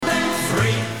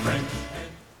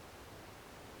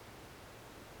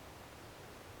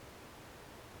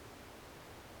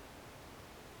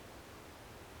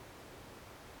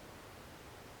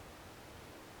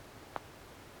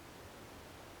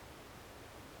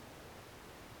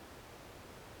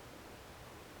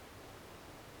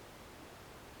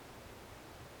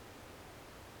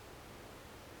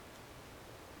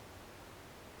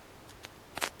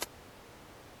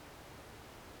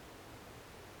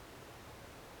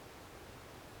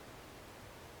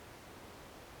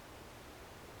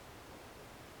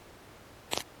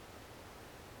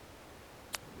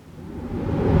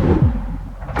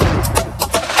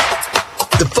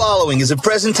following is a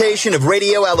presentation of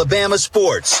Radio Alabama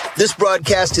Sports. This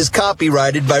broadcast is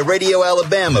copyrighted by Radio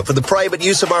Alabama for the private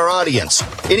use of our audience.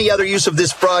 Any other use of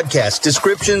this broadcast,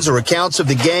 descriptions, or accounts of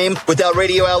the game without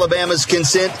Radio Alabama's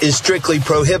consent is strictly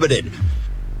prohibited.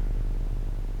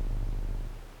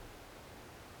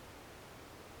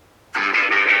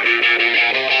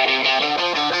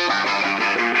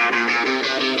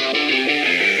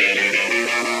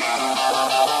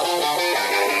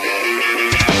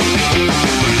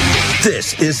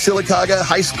 This is Sylacauga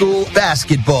High School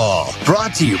basketball,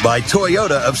 brought to you by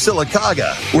Toyota of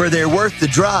Sylacauga, where they're worth the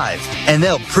drive, and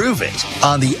they'll prove it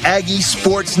on the Aggie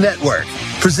Sports Network,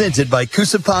 presented by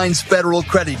Coosa Pines Federal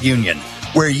Credit Union,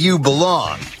 where you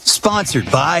belong. Sponsored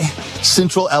by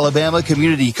Central Alabama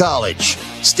Community College,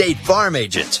 State Farm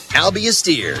Agent, Albia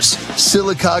Steers,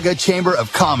 Sylacauga Chamber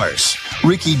of Commerce,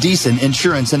 Ricky Deason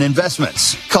Insurance and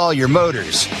Investments, Collier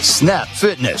Motors, Snap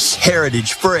Fitness,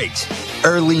 Heritage Freight,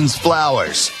 Erlene's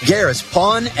Flowers, Garris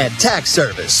Pawn and Tax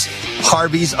Service,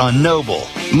 Harvey's on Noble,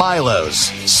 Milo's,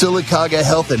 Sylacauga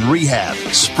Health and Rehab,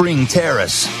 Spring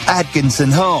Terrace,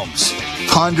 Atkinson Homes,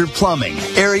 Ponder Plumbing,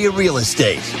 Area Real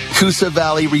Estate, Coosa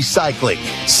Valley Recycling,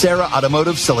 Sarah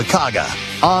Automotive Sylacauga,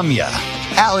 Amya,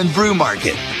 Allen Brew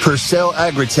Market, Purcell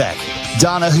Agritech,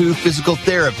 Donahue Physical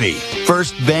Therapy,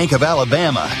 First Bank of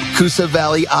Alabama, Coosa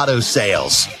Valley Auto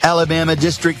Sales, Alabama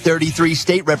District 33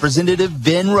 State Representative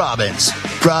Ben Robbins,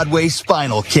 Broadway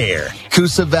Spinal Care,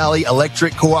 Coosa Valley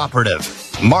Electric Cooperative,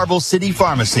 Marble City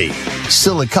Pharmacy,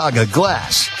 Sylacauga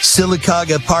Glass,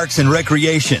 Sylacauga Parks and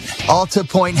Recreation, Alta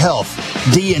Point Health,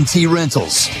 D&T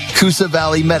Rentals, Coosa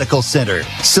Valley Medical Center,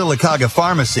 Sylacauga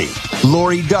Pharmacy,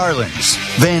 Lori Darlings,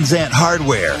 Van Zant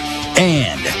Hardware,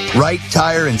 and Wright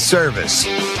Tire and Service.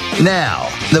 Now,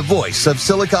 the voice of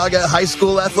Sylacauga High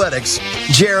School Athletics,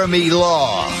 Jeremy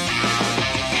Law.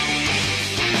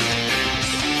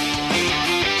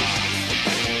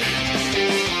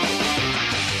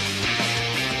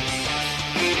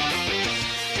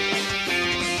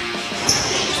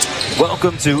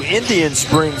 Welcome to Indian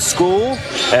Spring School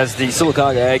as the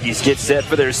Sylacauga Aggies get set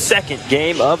for their second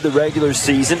game of the regular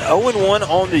season. 0-1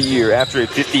 on the year after a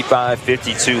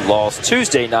 55-52 loss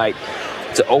Tuesday night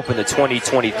to open the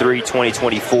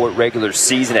 2023-2024 regular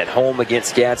season at home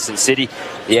against Gadsden City.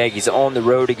 The Aggies on the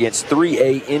road against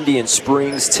 3A Indian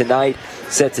Springs tonight,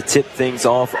 set to tip things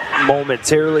off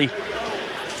momentarily.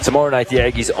 Tomorrow night, the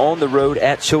Aggies on the road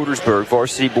at Childersburg.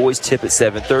 Varsity boys tip at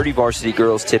 7:30. Varsity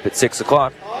girls tip at 6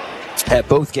 o'clock. At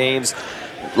both games,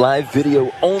 live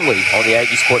video only on the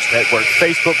Aggie Sports Network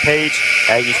Facebook page,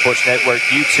 Aggie Sports Network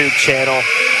YouTube channel,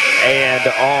 and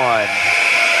on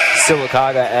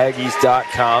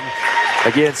SylacaugaAggies.com.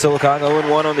 Again, Sylacauga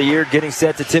 0-1 on the year, getting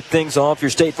set to tip things off. Your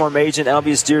State Farm agent,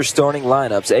 Albia Steers starting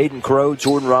lineups: Aiden Crow,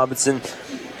 Jordan Robinson,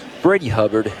 Brady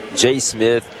Hubbard, Jay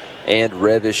Smith, and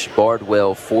Revish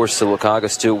Bardwell for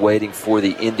Sylacauga. Still waiting for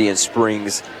the Indian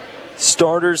Springs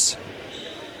starters,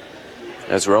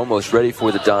 as we're almost ready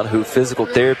for the Donahue Physical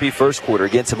Therapy first quarter.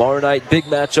 Again, tomorrow night, big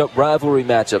matchup, rivalry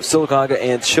matchup, Sylacauga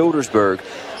and Childersburg.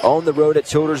 On the road at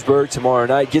Childersburg tomorrow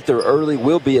night. Get there early,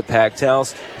 will be a packed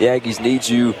house. The Aggies need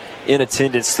you in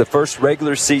attendance. The first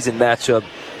regular season matchup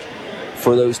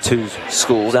for those two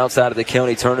schools outside of the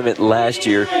county tournament last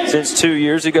year since 2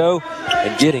 years ago.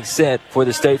 And getting set for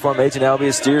the State Farm agent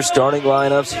Albia Steers starting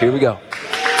lineups. Here we go.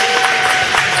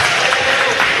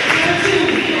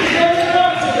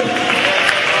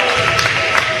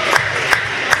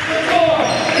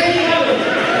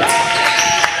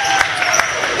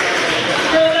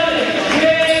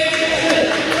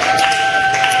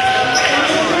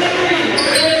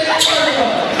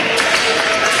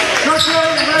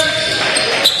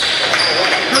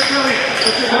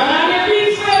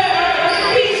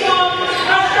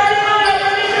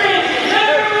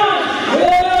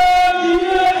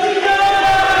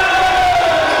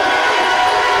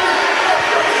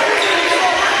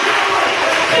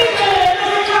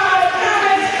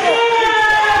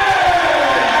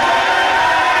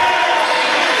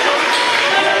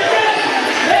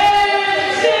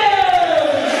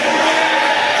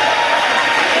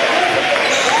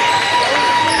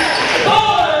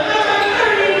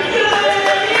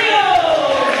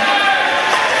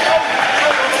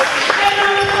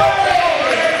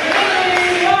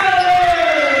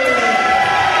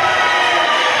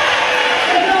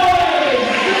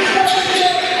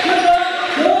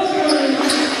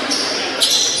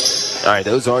 All right,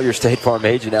 those are your State Farm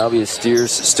agent Albia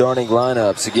Steers starting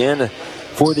lineups. Again,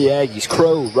 for the Aggies,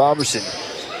 Crow, Robertson,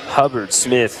 Hubbard,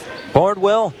 Smith,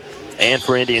 Bardwell, and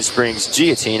for Indian Springs,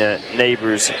 Giatina,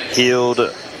 Neighbors, Hield,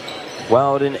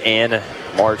 Wilden, and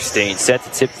Mark Steen. Set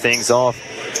to tip things off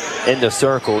in the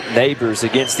circle. Neighbors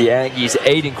against the Aggies.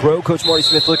 Aiden Crow. Coach Marty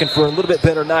Smith looking for a little bit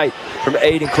better night from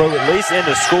Aiden Crow, at least in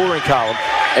the scoring column,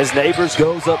 as Neighbors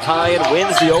goes up high and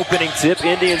wins the opening tip.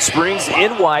 Indian Springs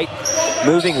in white,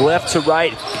 moving left to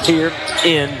right here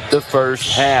in the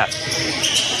first half.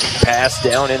 Pass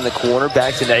down in the corner,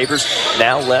 back to Neighbors.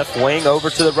 Now left wing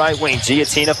over to the right wing.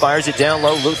 Giatina fires it down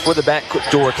low, looks for the back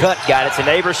door cut. Got it to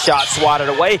Neighbors. Shot swatted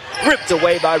away, ripped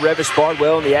away by Revish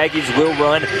Bardwell, and the Aggies will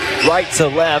run right to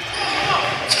left.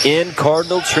 In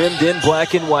Cardinal, trimmed in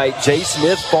black and white. Jay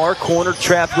Smith, far corner,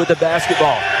 trapped with the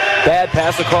basketball. Bad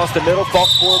pass across the middle, fought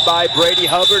forward by Brady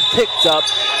Hubbard, picked up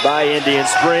by Indian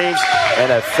Springs,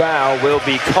 and a foul will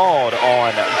be called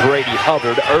on Brady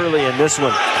Hubbard early in this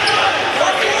one.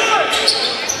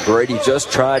 Brady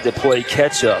just tried to play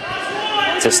catch-up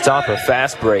to stop a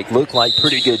fast break. Looked like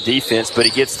pretty good defense, but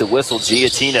he gets the whistle.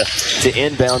 Giatina to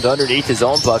inbound underneath his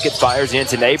own bucket. Fires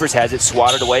into Neighbors, has it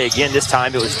swatted away again. This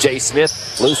time it was Jay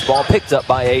Smith. Loose ball picked up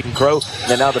by Aiden Crow.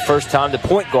 And now the first time the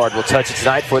point guard will touch it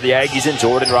tonight for the Aggies and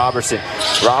Jordan Robertson.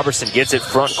 Robertson gets it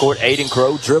front court. Aiden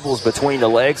Crow dribbles between the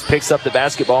legs, picks up the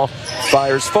basketball,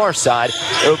 fires far side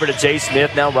over to Jay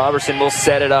Smith. Now Robertson will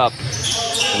set it up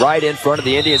right in front of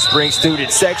the Indian Springs student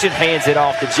section, hands it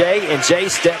off to Jay, and Jay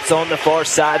steps on the far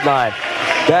sideline.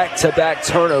 Back-to-back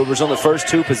turnovers on the first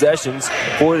two possessions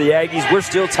for the Aggies. We're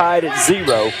still tied at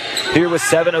 0 here with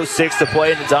 7:06 to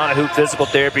play in the Donahue Physical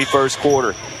Therapy first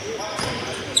quarter.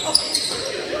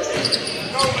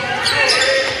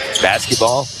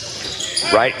 Basketball,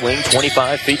 right wing,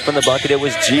 25 feet from the bucket. It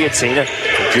was Giatina.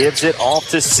 Gives it off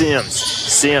to Sims.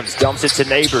 Sims dumps it to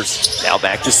Neighbors. Now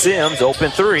back to Sims.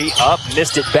 Open three. Up.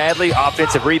 Missed it badly.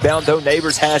 Offensive rebound, though.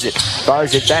 Neighbors has it.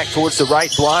 Fires it back towards the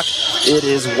right block. It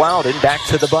is Wilden back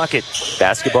to the bucket.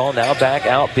 Basketball now back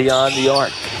out beyond the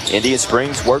arc. Indian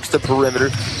Springs works the perimeter.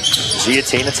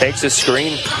 Giatina takes a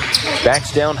screen.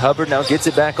 Backs down Hubbard. Now gets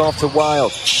it back off to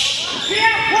Wild.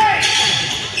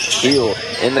 Hill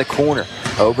in the corner.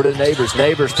 Over to Neighbors.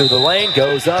 Neighbors through the lane.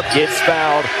 Goes up. Gets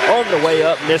fouled on the way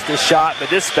up. Missed a shot, but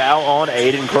this foul on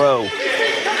Aiden Crow.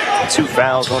 2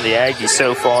 fouls on the Aggies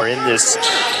so far in this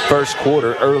first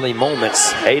quarter. Early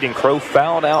moments. Aiden Crow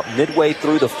fouled out midway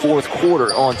through the fourth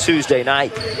quarter on Tuesday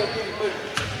night.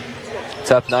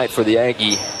 Tough night for the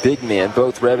Aggie big men.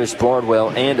 Both Revish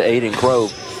Bardwell and Aiden Crow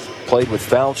played with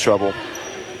foul trouble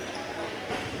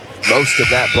most of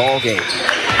that ball game.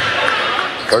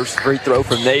 First free throw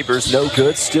from Neighbors, no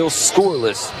good, still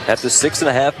scoreless at the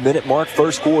 6.5-minute mark,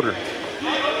 first quarter.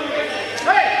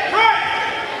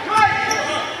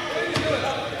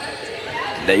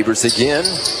 Neighbors again,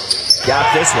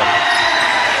 got this one.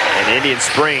 And Indian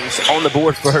Springs on the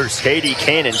board first. Katie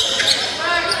Cannon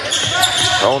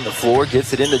on the floor,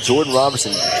 gets it into Jordan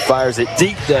Robertson, fires it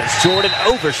deep, does Jordan,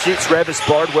 overshoots Revis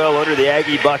Bardwell under the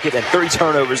Aggie bucket, and 3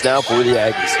 turnovers now for the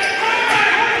Aggies.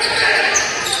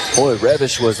 Boy,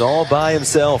 Revish was all by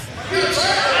himself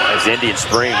as Indian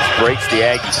Springs breaks the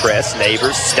Aggie press.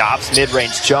 Neighbors stops,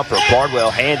 mid-range jumper.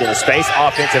 Bardwell hand in his face,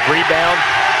 offensive rebound,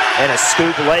 and a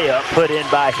scoop layup put in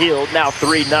by Hill. Now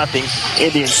 3-0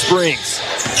 Indian Springs.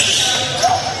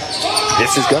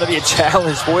 This is going to be a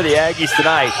challenge for the Aggies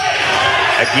tonight.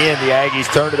 Again, the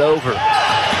Aggies turn it over.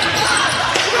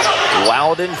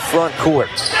 Loudon front court.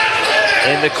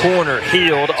 In the corner,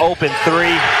 Healed, open 3,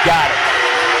 got it.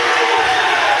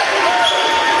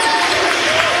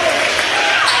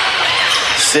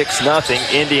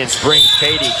 6-0 Indian Springs.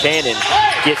 Katie Cannon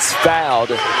gets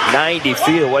fouled 90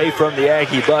 feet away from the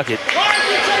Aggie bucket.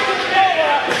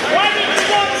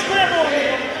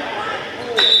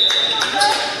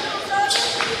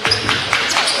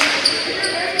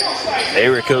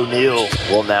 Eric O'Neill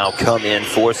will now come in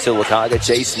for Sylacauga.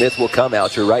 Jay Smith will come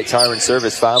out. Your right tire and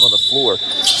service, 5 on the floor.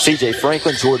 CJ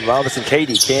Franklin, Jordan Robinson,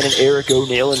 Katie Cannon, Eric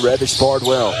O'Neill, and Revish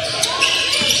Bardwell.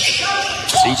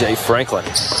 CJ Franklin,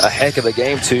 a heck of a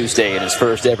game Tuesday in his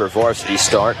first ever varsity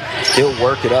start. He'll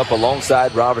work it up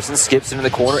alongside Robertson, skips into the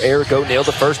corner. Eric O'Neill,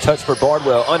 the first touch for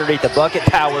Bardwell, underneath the bucket,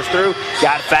 powers through,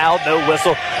 got fouled, no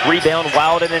whistle. Rebound,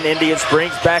 Wilden and Indian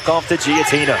Springs, back off to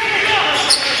Giatina.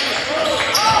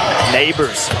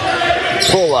 Neighbors,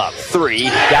 pull up, 3,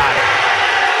 got it.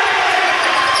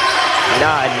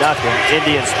 9-0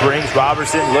 Indian Springs.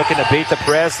 Robertson looking to beat the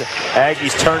press.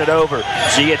 Aggies turn it over.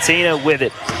 Giatina with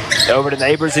it. Over to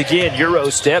Neighbors again. Euro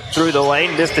step through the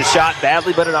lane. Missed the shot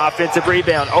badly, but an offensive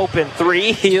rebound. Open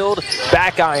 3, Healed,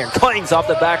 back iron. Clings off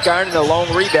the back iron, and a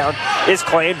long rebound is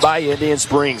claimed by Indian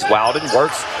Springs. Wilden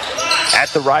works at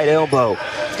the right elbow.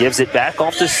 Gives it back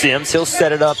off to Sims. He'll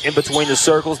set it up in between the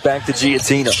circles, back to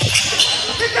Giatina.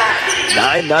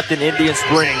 9-0 Indian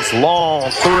Springs. Long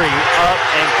 3, up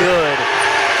and good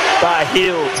by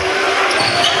Hill.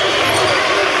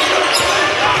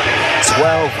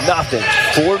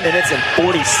 12-0. 4 minutes and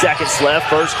 40 seconds left,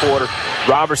 first quarter.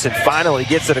 Robertson finally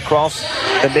gets it across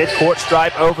the midcourt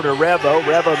stripe over to Revo.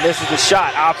 Revo misses the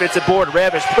shot. Offensive board.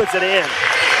 Revish puts it in.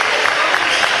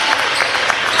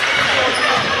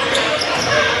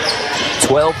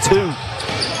 12-2.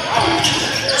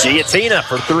 Giatina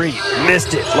for three.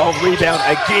 Missed it. Long rebound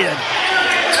again.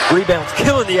 Rebound's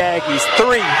killing the Aggies.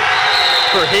 Three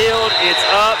for Hield. It's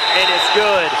up and it's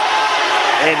good.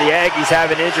 And the Aggies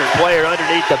have an injured player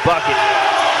underneath the bucket.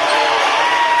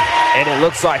 And it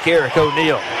looks like Eric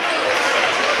O'Neal.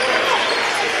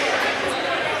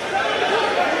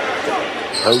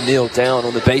 O'Neal down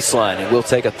on the baseline, and we'll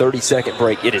take a 30-second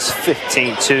break. It is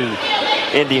 15-2.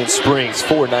 Indian Springs,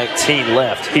 4:19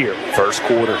 left here, first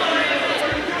quarter.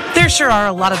 There sure are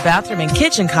a lot of bathroom and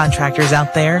kitchen contractors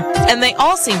out there, and they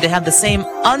all seem to have the same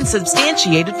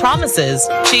unsubstantiated promises.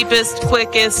 Cheapest,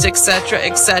 quickest, etc.,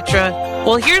 etc.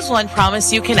 Well, here's one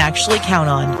promise you can actually count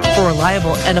on. For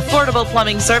reliable and affordable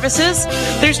plumbing services,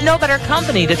 there's no better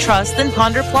company to trust than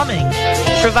Ponder Plumbing.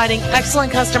 Providing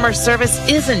excellent customer service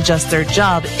isn't just their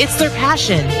job, it's their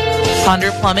passion.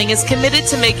 Ponder Plumbing is committed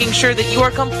to making sure that you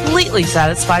are completely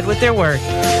satisfied with their work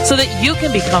so that you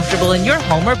can be comfortable in your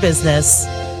home or business.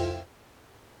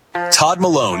 Todd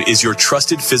Malone is your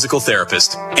trusted physical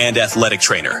therapist and athletic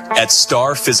trainer at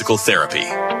Star Physical Therapy.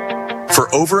 For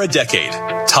over a decade,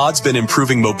 Todd's been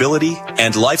improving mobility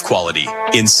and life quality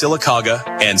in Sylacauga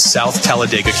and South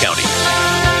Talladega County.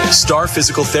 Star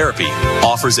Physical Therapy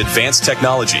offers advanced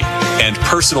technology and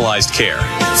personalized care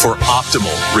for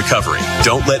optimal recovery.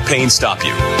 Don't let pain stop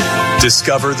you.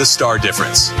 Discover the Star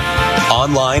difference.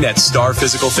 Online at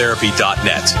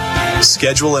starphysicaltherapy.net.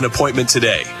 Schedule an appointment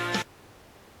today.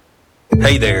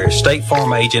 Hey there, State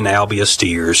Farm Agent Albia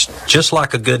Steers. Just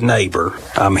like a good neighbor,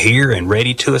 I'm here and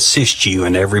ready to assist you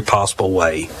in every possible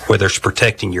way. Whether it's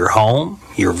protecting your home,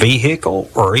 your vehicle,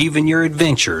 or even your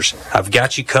adventures, I've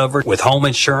got you covered with home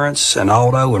insurance and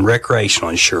auto and recreational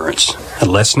insurance. And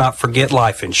let's not forget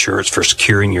life insurance for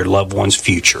securing your loved one's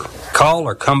future. Call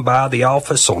or come by the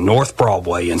office on North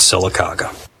Broadway in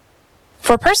Sylacauga.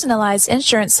 For personalized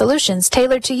insurance solutions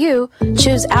tailored to you,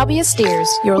 choose Albia Steers,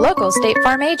 your local State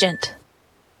Farm agent.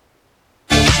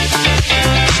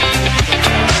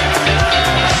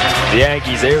 The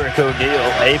Aggies, Eric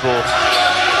O'Neal, able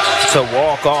to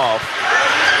walk off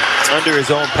under his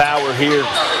own power here.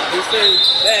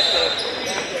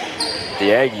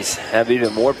 The Aggies have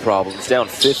even more problems, down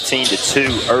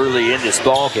 15-2 early in this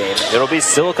ball game. It'll be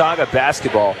Sylacauga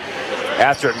basketball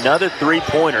after another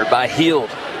three-pointer by Hield.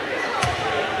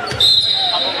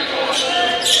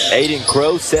 Aiden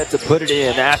Crow set to put it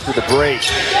in after the break.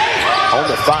 On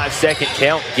the 5-second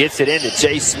count, gets it into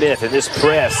Jay Smith, and this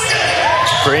press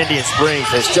for Indian Springs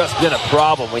has just been a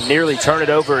problem. We nearly turn it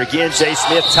over again. Jay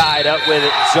Smith tied up with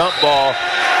it. Jump ball,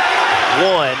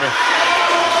 one.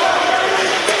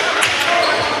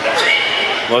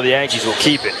 Well, the Aggies will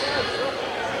keep it.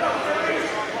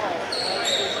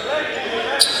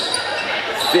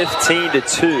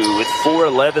 15-2 with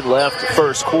 4:11 left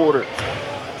first quarter.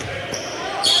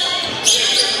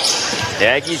 The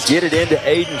Aggies get it into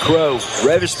Aiden Crow.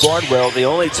 Revis Bardwell, the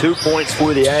only 2 points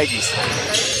for the Aggies.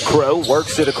 Crow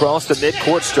works it across the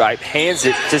midcourt stripe, hands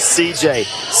it to CJ.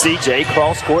 CJ,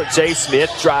 cross court, Jay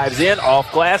Smith drives in,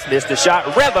 off glass, missed a shot.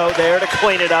 Revo there to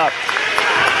clean it up.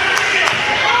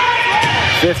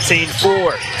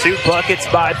 15-4, 2 buckets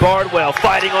by Bardwell.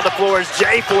 Fighting on the floor as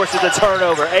Jay forces the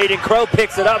turnover. Aiden Crow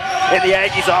picks it up, and the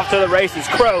Aggies off to the races.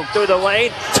 Crow through the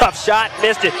lane, tough shot,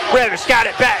 missed it. Revis got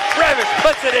it back. Revis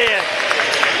puts it in.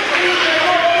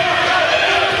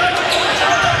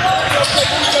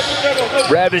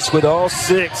 Revis with all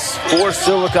 6 for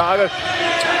Sylacauga.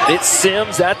 It's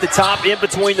Sims at the top in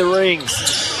between the rings.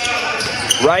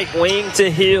 Right wing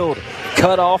to Hield.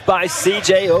 Cut off by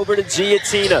CJ over to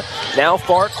Giatina. Now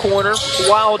far corner,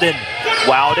 Wilden.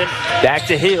 Wilden back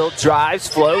to Hill, drives,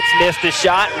 floats, missed a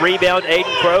shot. Rebound,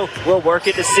 Aiden Crow will work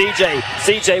it to CJ.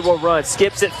 CJ will run,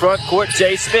 skips it front court,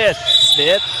 Jay Smith.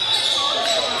 Smith,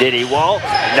 did he walk?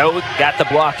 No, got the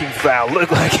blocking foul.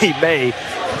 Looked like he may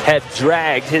have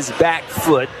dragged his back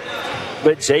foot,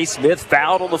 but Jay Smith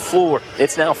fouled on the floor.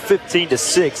 It's now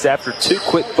 15-6 after 2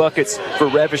 quick buckets for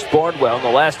Revish Barnwell in the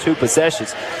last 2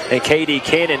 possessions. And KD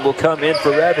Cannon will come in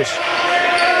for Revish.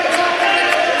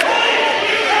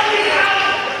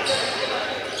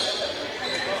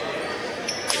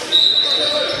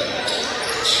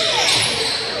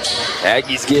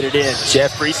 Aggies get it in.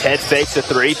 Jeffries head fakes a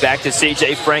 3. Back to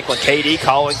C.J. Franklin. KD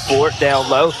calling for it down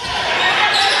low.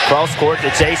 Cross court to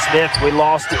Jay Smith. We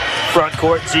lost it. Front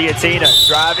court, Giatina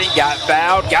driving, got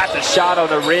fouled, got the shot on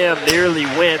the rim, nearly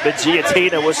went, but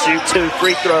Giatina will shoot 2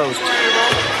 free throws.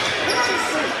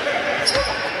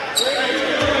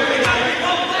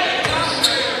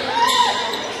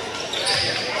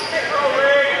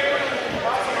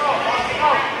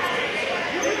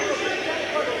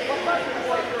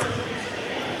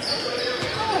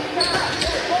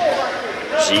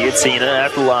 Giatina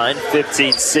at the line,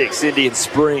 15-6, Indian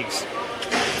Springs.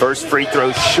 First free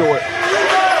throw short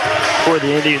for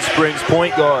the Indian Springs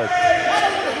point guard.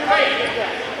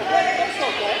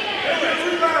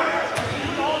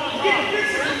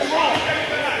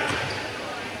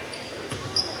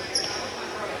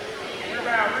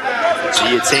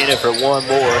 Giatina for one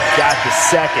more, got the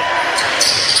second.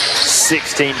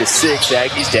 16-6,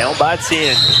 Aggies down by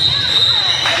 10.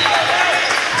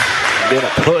 Been a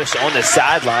push on the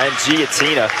sideline.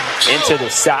 Giatina into the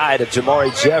side of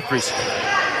Jamari Jeffries.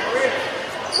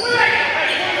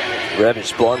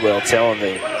 Revish Barnwell telling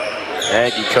the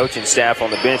Aggie coaching staff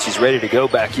on the bench he's ready to go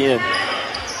back in.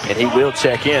 And he will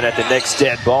check in at the next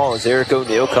dead ball as Eric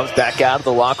O'Neal comes back out of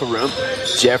the locker room.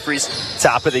 Jeffries,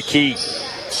 top of the key.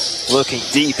 Looking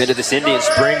deep into this Indian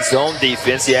Springs zone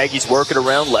defense. The Aggies working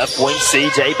around left wing.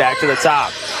 CJ back to the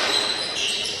top.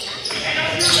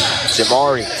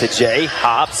 Jamari to Jay,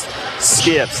 hops,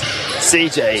 skips.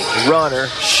 CJ, runner,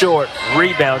 short,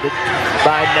 rebounded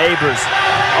by Neighbors.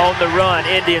 On the run,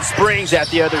 Indian Springs at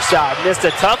the other side. Missed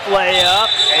a tough layup.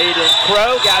 Aiden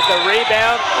Crow got the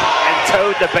rebound and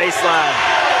towed the baseline.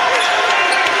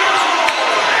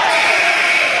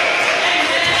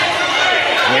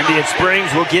 Indian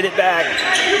Springs will get it back.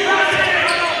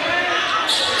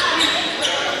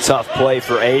 Tough play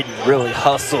for Aiden. Really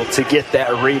hustled to get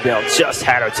that rebound. Just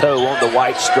had a toe on the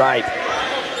white stripe.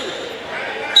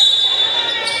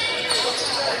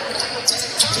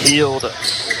 Healed.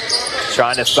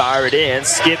 Trying to fire it in.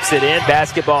 Skips it in.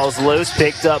 Basketball's loose.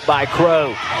 Picked up by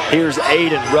Crow. Here's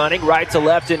Aiden running right to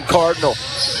left in Cardinal.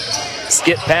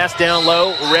 Skip pass down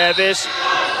low. Revish.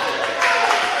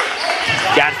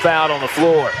 Got fouled on the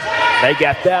floor. They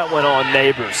got that one on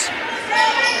Neighbors.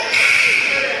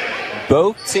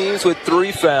 Both teams with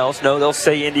 3 fouls. No, they'll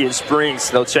say Indian Springs.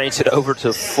 They'll change it over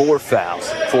to 4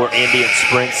 fouls for Indian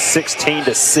Springs.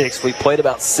 16-6. We played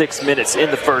about 6 minutes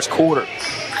in the first quarter.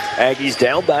 Aggies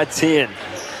down by 10.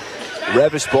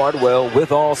 Revish Bardwell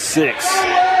with all 6.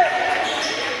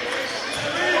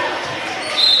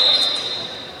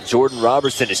 Jordan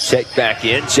Robertson is checked back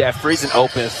in. Jeffries, an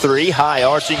open 3. High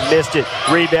arching, missed it.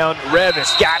 Rebound,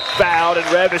 Revish got fouled, and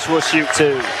Revish will shoot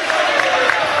 2.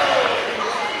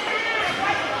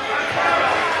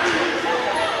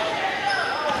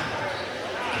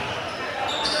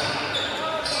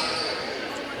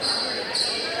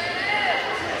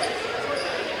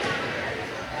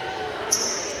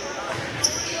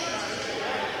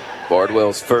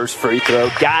 Bardwell's first free throw,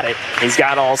 got it. He's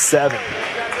got all 7.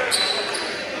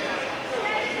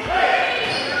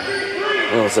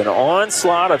 It was an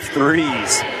onslaught of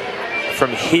 3s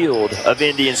from Heald of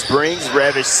Indian Springs.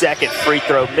 Revish second free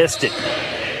throw, missed it.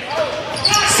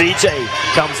 CJ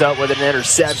comes up with an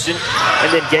interception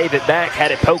and then gave it back,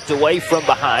 had it poked away from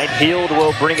behind. Heald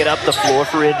will bring it up the floor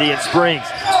for Indian Springs.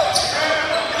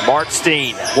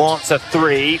 Markstein wants a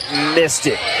 3, missed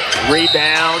it.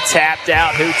 Rebound, tapped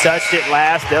out. Who touched it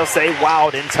last? They'll say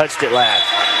Wilden touched it last.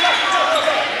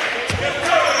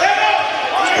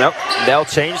 Nope, they'll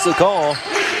change the call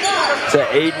to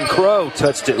Aiden Crow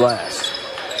touched it last.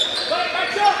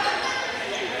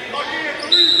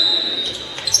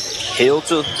 Hill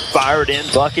to fire it in,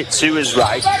 bucket to his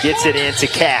right, gets it into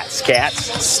Katz.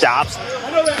 Katz stops,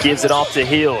 gives it off to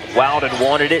Hill. Wilden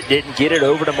wanted it, didn't get it,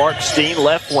 over to Markstein,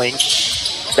 left wing.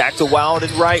 Back to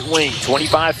Wilden, right wing,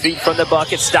 25 feet from the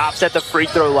bucket, stops at the free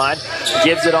throw line,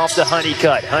 gives it off to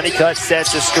Honeycutt. Honeycutt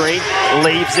sets a screen,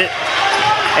 leaves it,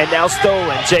 and now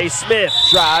stolen. Jay Smith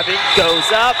driving,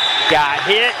 goes up, got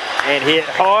hit, and hit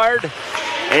hard.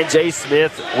 And Jay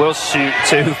Smith will shoot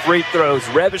 2 free throws.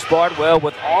 Revish Bardwell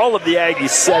with all of the Aggies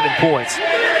 7 points.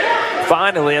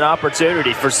 Finally an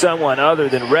opportunity for someone other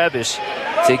than Revish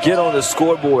to get on the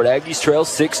scoreboard. Aggies trail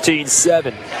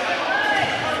 16-7.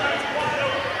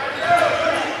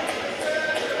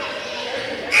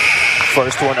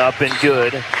 First one up and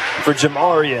good for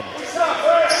Jamarian.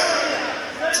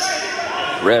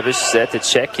 Revish set to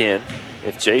check in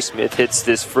if Jay Smith hits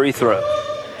this free throw.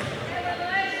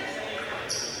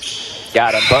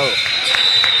 Got them both.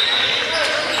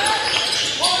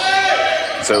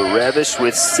 So Revish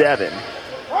with 7.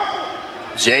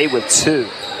 Jay with 2.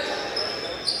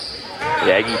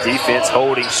 The Aggie defense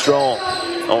holding strong.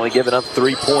 Only giving up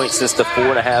 3 points since the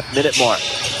 4.5-minute mark.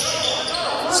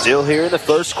 Still here in the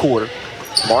first quarter.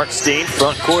 Mark Steen,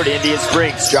 front court, Indian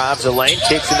Springs. Drives the lane,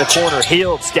 kicks in the corner.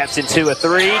 Hield steps into a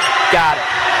three. Got it.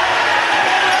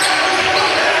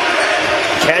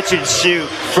 Catch and shoot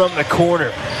from the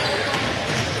corner.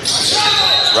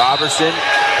 Robertson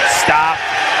stopped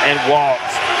and walked.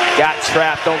 Got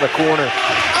trapped on the corner.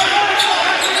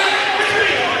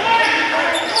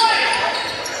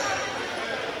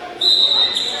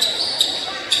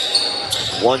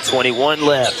 .121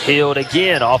 left. Hield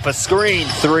again off a screen.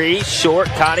 Three, short.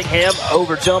 Cottingham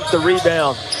overjumped the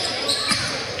rebound.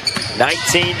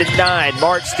 19-9.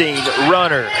 Markstein,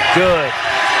 runner, good.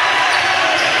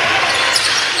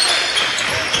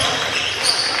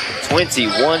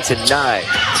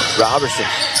 21-9. Robertson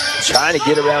trying to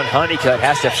get around Honeycutt.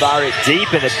 Has to fire it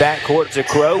deep in the backcourt to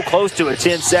Crow. Close to a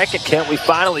 10-second count. We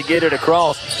finally get it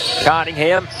across.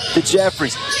 Cottingham to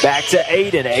Jeffries. Back to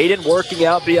Aiden. Aiden working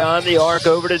out beyond the arc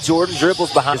over to Jordan.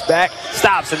 Dribbles behind his back.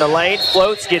 Stops in the lane.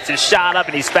 Floats. Gets his shot up,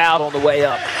 and he's fouled on the way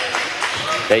up.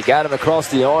 They got him across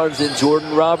the arms in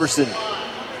Jordan Robertson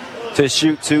to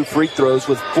shoot 2 free throws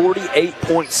with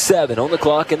 48.7 on the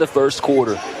clock in the first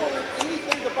quarter.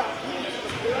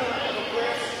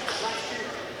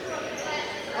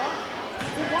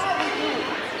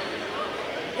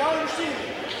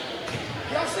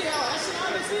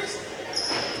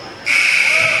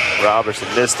 Robertson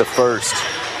missed the first.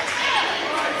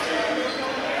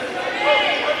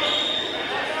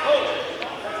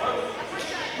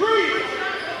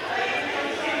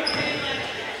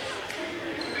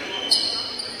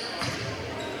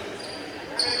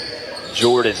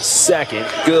 Jordan second,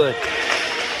 good.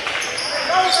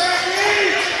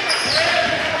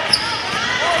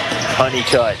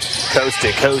 Honeycutt, coast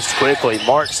to coast quickly.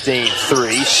 Markstein,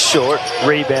 three, short,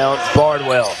 rebound,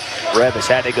 Bardwell. Rebish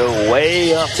had to go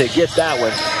way up to get that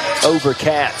one over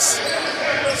Katz.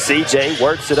 CJ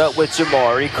works it up with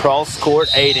Jamari. Cross court,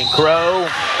 Aiden Crow.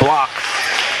 Block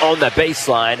on the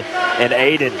baseline, and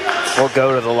Aiden will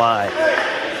go to the line.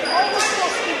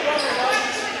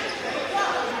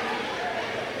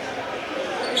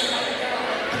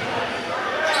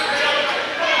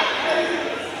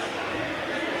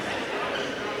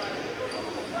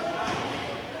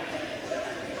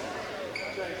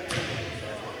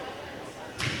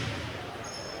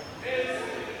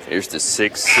 Here's the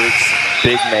 6'6"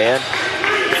 big man.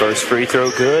 First free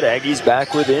throw good. Aggies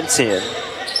back within 10.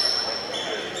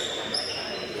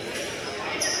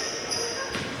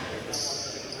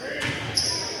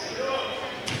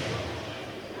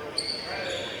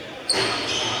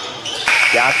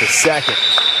 Got the second.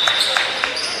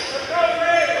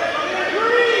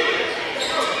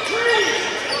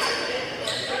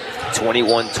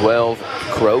 (21-12).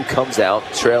 Crow comes out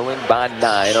trailing by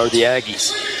 9 are the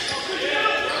Aggies.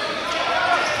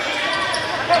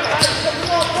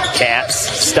 Katz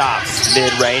stops,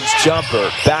 mid-range jumper,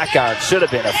 back on, should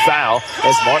have been a foul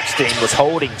as Markstein was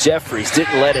holding Jeffries,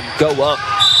 didn't let him go up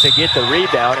to get the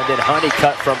rebound, and then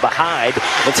Honeycutt from behind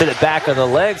into the back of the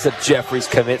legs of Jeffries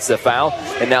commits the foul,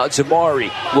 and now Jamari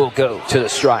will go to the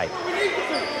stripe.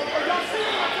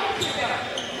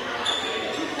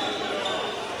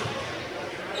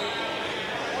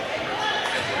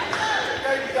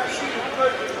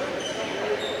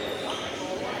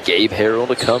 Gabe Harrell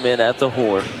to come in at the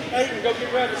horn.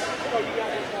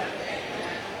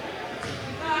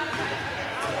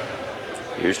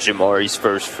 Here's Jamari's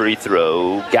first free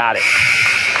throw. Got it.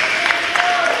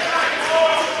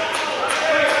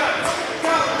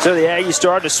 So the Aggies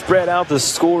started to spread out the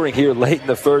scoring here late in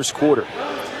the first quarter.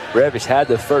 Rebish had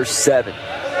the first 7.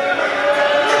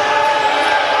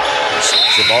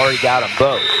 Jamari got them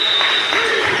both.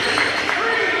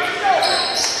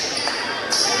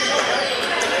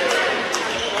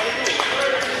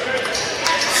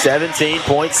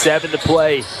 17.7 to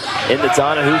play in the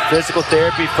Donahue Physical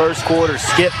Therapy first quarter.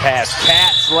 Skip pass,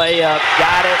 Katz layup,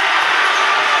 got it,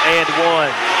 and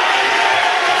one.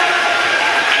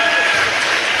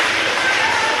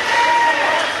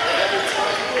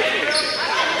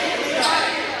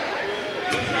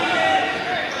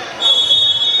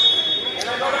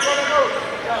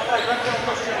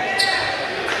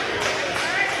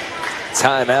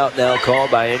 Timeout now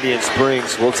called by Indian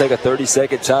Springs. We'll take a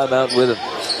 30-second timeout with them.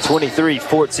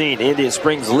 23-14. Indian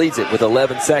Springs leads it with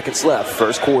 11 seconds left.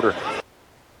 First quarter.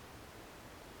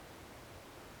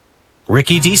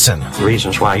 Ricky Deason.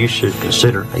 Reasons why you should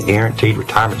consider a guaranteed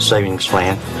retirement savings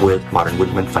plan with Modern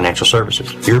Woodman Financial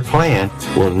Services. Your plan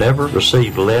will never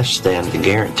receive less than the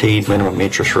guaranteed minimum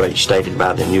interest rate stated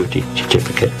by the annuity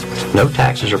certificate. No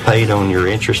taxes are paid on your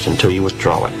interest until you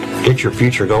withdraw it. Get your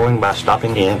future going by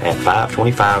stopping in at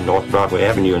 525 North Broadway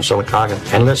Avenue in Sylacauga,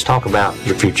 and let's talk about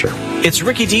your future. It's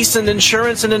Ricky Deason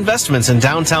Insurance and Investments in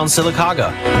downtown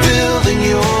Sylacauga. Building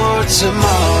your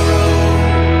tomorrow.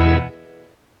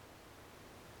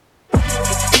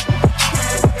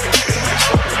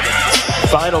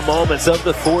 Final moments of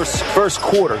the first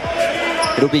quarter.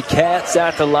 It'll be Cats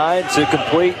at the line to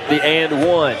complete the and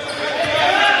one.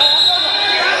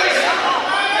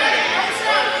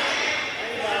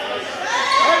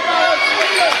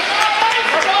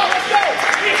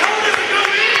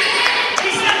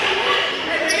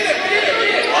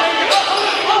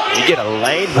 You get a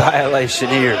lane violation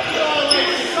here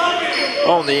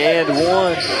on the and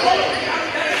one.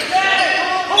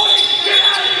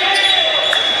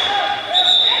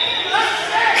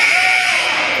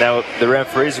 Now, the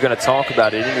referees are going to talk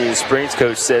about it. Indian Springs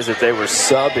coach says that they were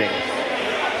subbing,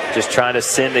 just trying to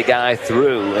send a guy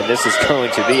through, and this is going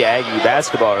to be Aggie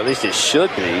basketball, or at least it should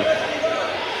be.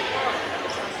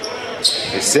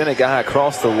 They sent a guy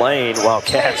across the lane while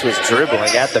Cats was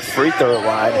dribbling at the free throw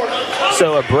line.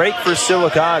 So a break for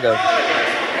Sylacauga.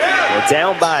 We're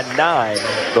down by 9,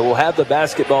 but we'll have the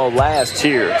basketball last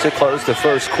here to close the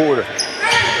first quarter.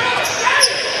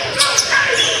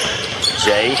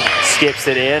 Jay skips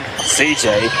it in.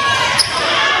 CJ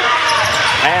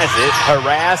has it,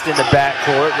 harassed in the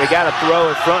backcourt. We got to throw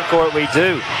in front court. We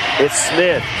do. It's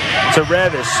Smith to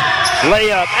Revis.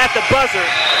 Layup at the buzzer.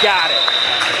 Got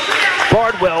it.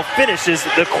 Bardwell finishes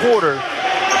the quarter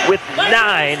with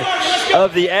 9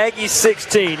 of the Aggies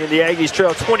 16, and the Aggies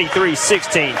trail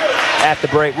 23-16 at the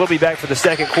break. We'll be back for the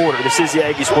second quarter. This is the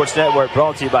Aggie Sports Network,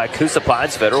 brought to you by Coosa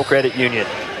Pines Federal Credit Union.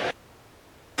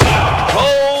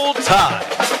 Roll Tide.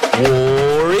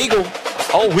 War Eagle.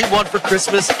 All we want for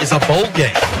Christmas is a bowl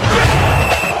game.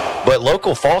 But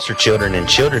local foster children and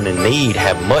children in need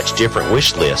have much different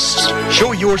wish lists.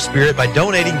 Show your spirit by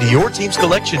donating to your team's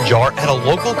collection jar at a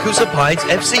local Coosa Pines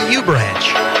FCU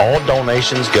branch. All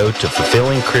donations go to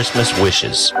fulfilling Christmas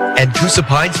wishes. And Coosa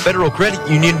Pines Federal Credit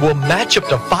Union will match up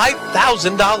to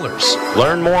 $5,000.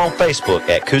 Learn more on Facebook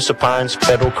at Coosa Pines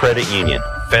Federal Credit Union.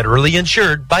 Federally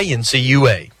insured by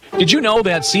NCUA. Did you know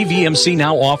that CVMC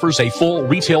now offers a full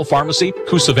retail pharmacy?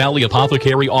 Coosa Valley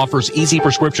Apothecary offers easy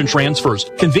prescription transfers,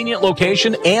 convenient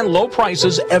location, and low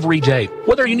prices every day.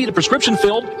 Whether you need a prescription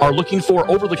filled, are looking for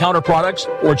over-the-counter products,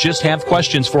 or just have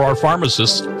questions for our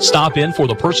pharmacists, stop in for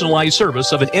the personalized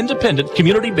service of an independent,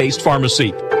 community-based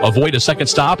pharmacy. Avoid a second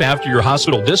stop after your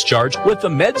hospital discharge with the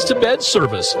Meds-to-Bed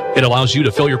service. It allows you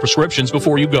to fill your prescriptions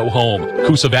before you go home.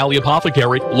 Coosa Valley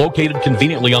Apothecary, located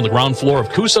conveniently on the ground floor of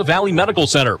Coosa Valley Medical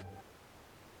Center.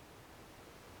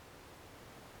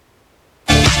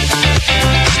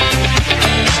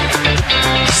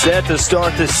 Set to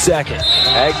start the second.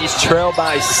 Aggies trail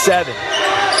by 7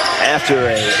 after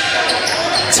a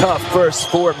tough first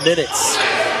 4 minutes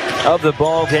of the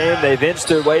ball game. They've inched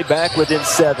their way back within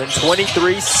 7,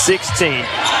 23-16.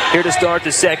 Here to start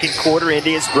the second quarter,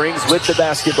 Indian Springs with the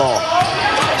basketball.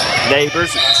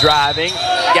 Neighbors driving,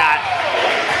 got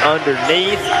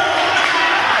underneath.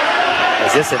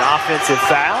 Is this an offensive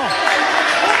foul?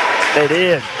 It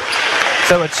is.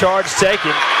 So a charge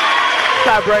taken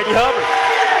by Brady Hubbard.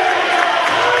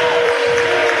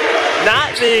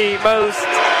 Not the most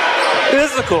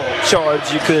physical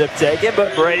charge you could have taken,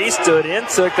 but Brady stood in,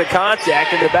 took the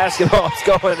contact, and the basketball is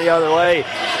going the other way.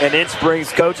 And Indian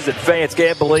Springs coaches and fans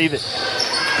can't believe it.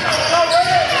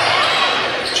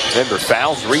 Remember,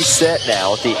 fouls reset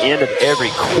now at the end of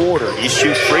every quarter. You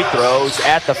shoot free throws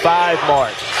at the 5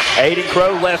 mark. Aiden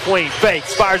Crow, left wing,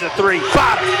 fakes, fires a 3,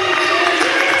 bottom.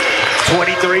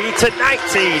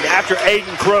 23-19 after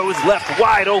Aiden Crow is left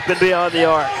wide open beyond the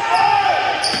arc.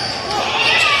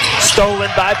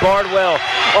 Stolen by Bardwell.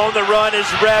 On the run is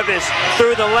Revis.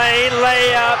 Through the lane,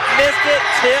 layup, missed it,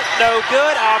 tip, no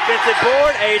good. Offensive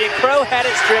board, Aiden Crow had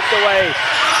it stripped away.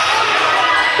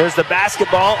 There's the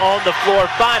basketball on the floor,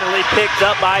 finally picked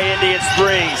up by Indian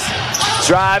Springs.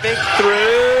 Driving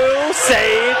through,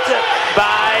 saved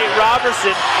by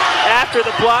Robertson after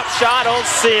the block shot on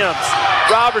Sims.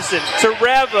 Robertson to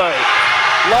Revo.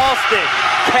 Lost it.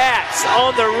 Cats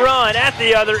on the run at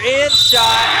the other end.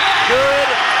 Shot good.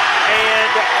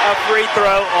 And a free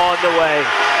throw on the way.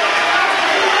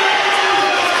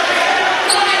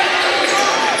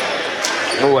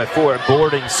 Boy, for a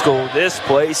boarding school, this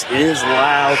place is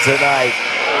loud tonight.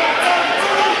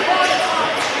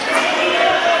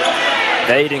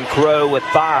 Aiden Crow with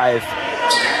 5.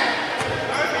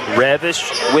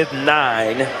 Revish with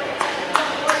 9.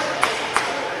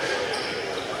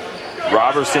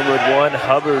 Robertson with 1.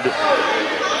 Hubbard,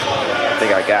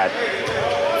 I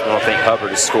don't think Hubbard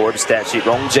has scored. Stat sheet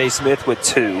wrong. Jay Smith with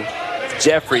 2.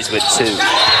 Jeffries with 2.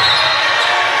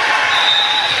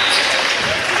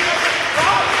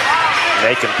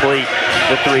 They complete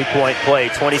the 3-point play,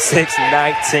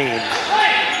 26-19.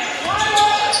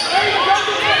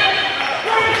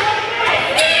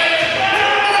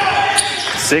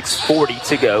 .640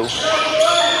 to go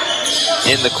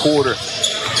in the quarter.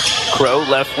 Crow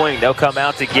left wing. They'll come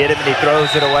out to get him, and he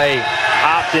throws it away.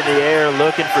 Hopped in the air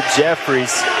looking for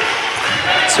Jeffries.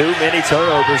 Too many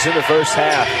turnovers in the first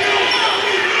half.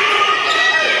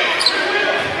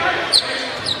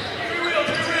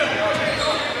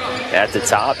 At the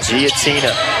top,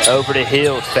 Giatina over to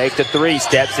Hill. Fake the 3,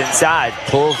 steps inside,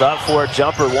 pulls up for a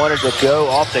jumper. Wanted to go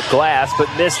off the glass, but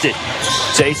missed it.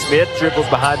 Jay Smith dribbles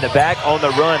behind the back on the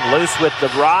run. Loose with the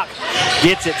rock.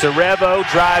 Gets it to Revo.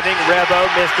 Driving. Revo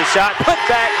missed the shot. Put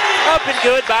back. Up and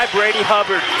good by Brady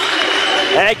Hubbard.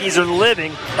 Aggies are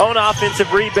living on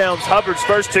offensive rebounds. Hubbard's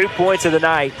first 2 points of the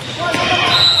night.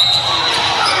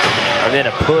 And then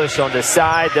a push on the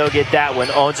side. They'll get that one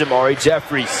on Jamari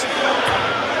Jeffries.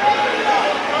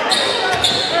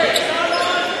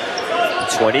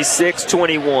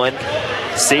 26-21.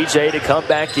 CJ to come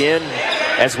back in,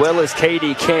 as well as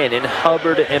KD Cannon.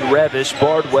 Hubbard and Revish.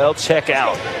 Bardwell check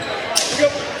out.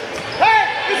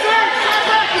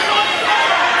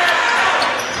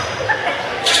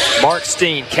 Mark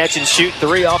Steen catch and shoot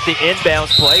 3 off the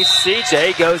inbounds play.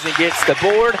 CJ goes and gets the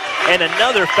board, and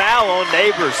another foul on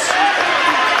Neighbors.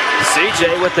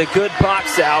 CJ with a good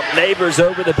box out. Neighbors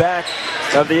over the back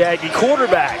of the Aggie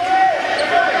quarterback.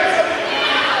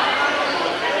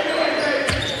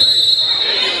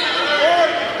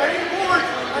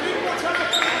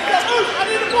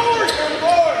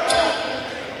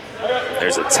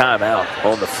 There's a timeout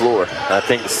on the floor. I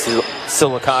think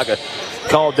Sylacauga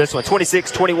called this one.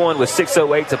 26-21 with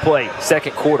 6:08 to play.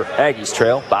 Second quarter. Aggies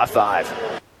trail by 5.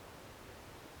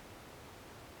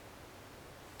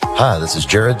 Hi, this is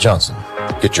Jared Johnson.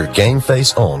 Get your game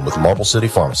face on with Marble City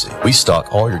Pharmacy. We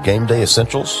stock all your game day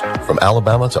essentials from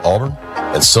Alabama to Auburn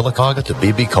and Sylacauga to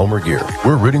BB Comer gear.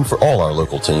 We're rooting for all our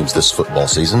local teams this football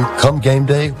season. Come game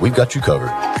day, we've got you covered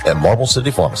at Marble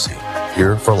City Pharmacy.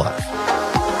 Here for life.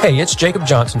 Hey, it's Jacob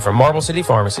Johnson from Marble City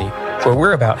Pharmacy, where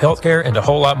we're about healthcare and a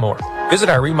whole lot more. Visit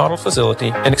our remodeled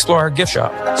facility and explore our gift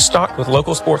shop, stocked with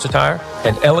local sports attire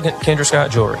and elegant Kendra Scott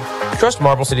jewelry. Trust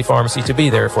Marble City Pharmacy to be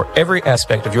there for every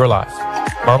aspect of your life.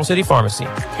 Marble City Pharmacy,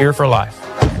 here for life.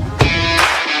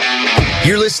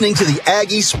 You're listening to the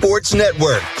Aggie Sports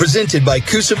Network, presented by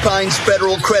Coosa Pines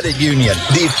Federal Credit Union,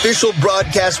 the official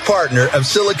broadcast partner of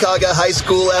Sylacauga High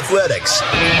School Athletics.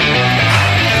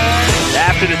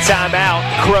 After the timeout,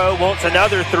 Crow wants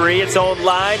another 3. It's on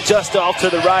line, just off to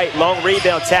the right. Long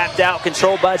rebound tapped out,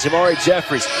 controlled by Jamari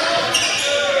Jeffries.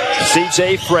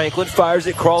 C.J. Franklin fires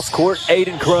it cross court.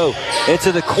 Aiden Crow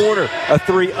into the corner. A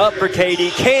 3 up for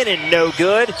KD Cannon, no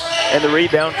good. And the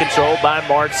rebound controlled by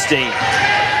Mark Steen.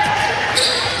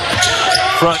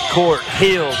 Front court,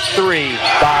 Hill, 3,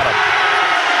 bottom.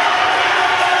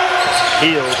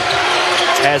 Hill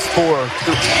has 4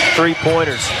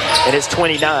 3-pointers, and it's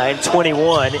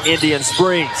 29-21 Indian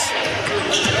Springs.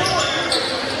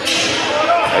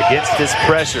 Against this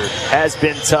pressure has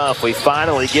been tough. We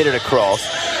finally get it across.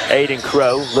 Aiden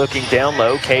Crow looking down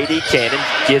low. KD Cannon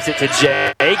gives it to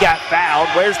Jay. Got fouled.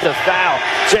 Where's the foul?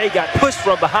 Jay got pushed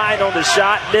from behind on the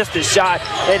shot, missed the shot,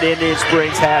 and Indian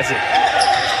Springs has it.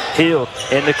 Hill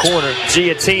in the corner.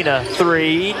 Giatina,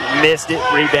 3, missed it.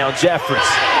 Rebound Jeffries.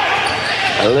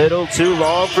 A little too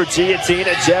long for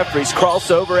Giatina. Jeffries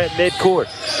crossover at midcourt.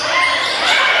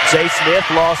 Jay Smith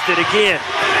lost it again.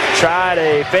 Tried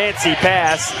a fancy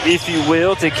pass, if you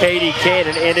will, to KD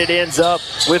Cannon, and it ends up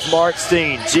with Mark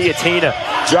Steen. Giatina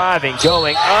driving,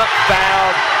 going up,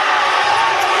 fouled,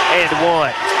 and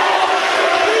 1.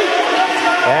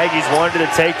 Aggies wanted to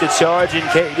take the charge in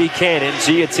KD Cannon.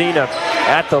 Giatina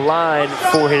at the line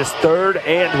for his 3rd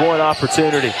and 1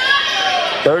 opportunity.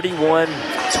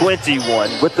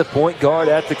 31-21 with the point guard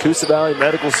at the Coosa Valley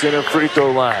Medical Center free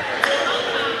throw line.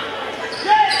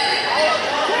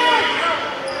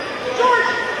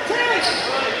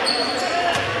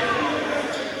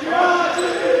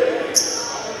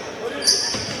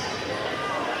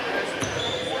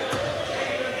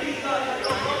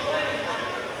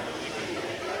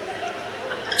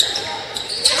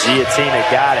 Giatina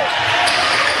got it.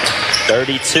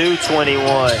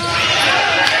 32-21.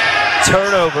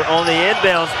 Turnover on the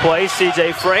inbounds play.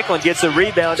 C.J. Franklin gets a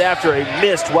rebound after a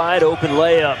missed wide-open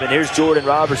layup. And here's Jordan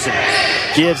Robertson.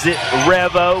 Gives it.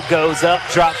 Revo goes up,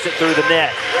 drops it through the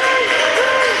net.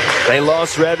 They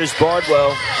lost Revish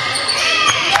Bardwell.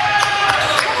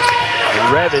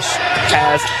 Revish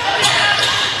has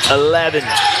 11.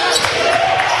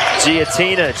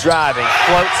 Giatina driving,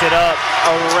 floats it up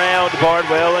around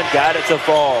Bardwell and got it to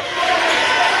fall.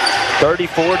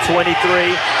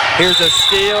 34-23. Here's a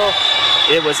steal.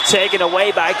 It was taken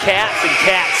away by Katz, and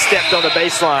Katz stepped on the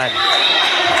baseline.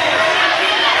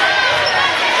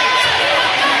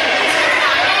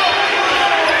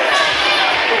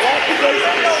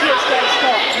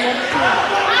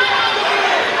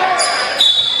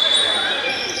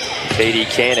 KD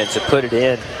Cannon to put it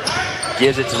in.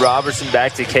 Gives it to Robertson,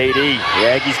 back to KD. The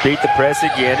Aggies beat the press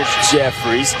again. It's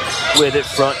Jeffries with it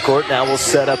front court. Now we'll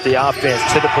set up the offense.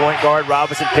 To the point guard,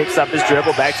 Robinson picks up his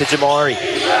dribble, back to Jamari.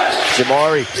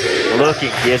 Jamari looking,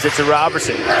 gives it to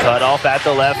Robertson. Cut off at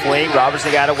the left wing.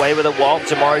 Robertson got away with a walk.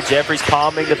 Jamari Jeffries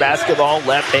palming the basketball.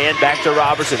 Left hand back to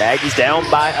Robertson. Aggies down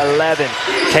by 11.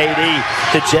 KD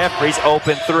to Jeffries.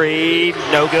 Open three.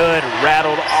 No good.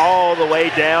 Rattled all the way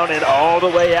down and all the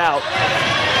way out.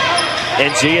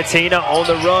 And Giatina on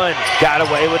the run. Got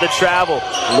away with a travel.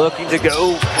 Looking to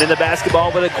go in the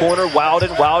basketball with a corner.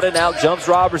 Wilden out jumps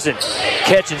Robertson.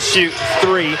 Catch and shoot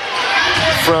three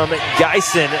from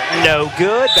Geisen. No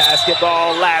good.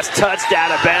 Basketball last touched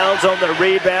out of bounds. On the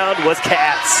rebound was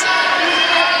Katz.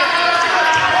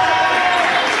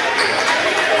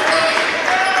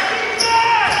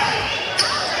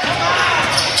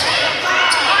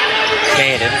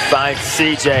 Cannon finds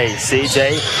CJ.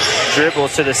 CJ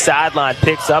dribbles to the sideline,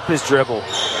 picks up his dribble,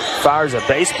 fires a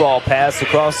baseball pass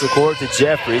across the court to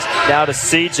Jeffries. Now to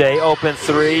CJ, open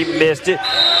three, missed it.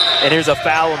 And here's a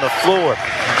foul on the floor.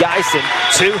 Geisen,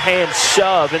 two-hand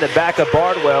shove in the back of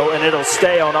Bardwell, and it'll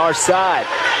stay on our side.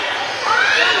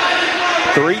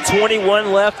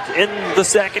 3:21 left in the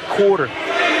second quarter.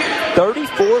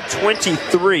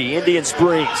 34-23, Indian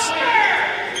Springs.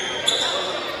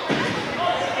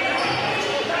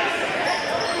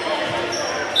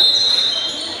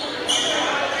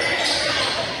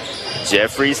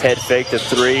 Jeffries head fake the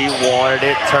three, wanted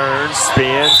it, turns,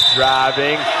 spins,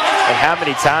 driving. And how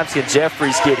many times can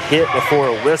Jeffries get hit before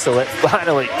a whistle? It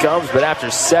finally comes, but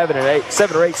after seven or eight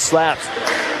slaps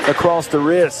across the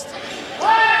wrist.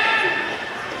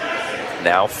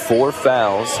 Now 4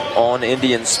 fouls on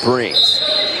Indian Springs,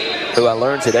 who I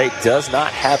learned today does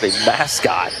not have a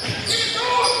mascot.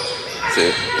 So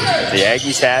the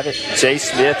Aggies have it. Jay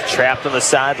Smith trapped on the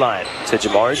sideline to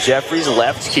Jamari Jeffries,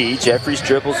 left key. Jeffries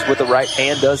dribbles with the right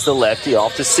hand, does the lefty,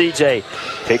 off to CJ.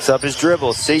 Picks up his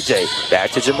dribble. CJ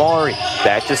back to Jamari,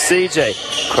 back to CJ.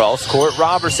 Cross court,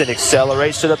 Robertson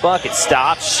accelerates to the bucket.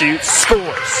 Stops, shoots,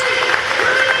 scores.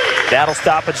 That'll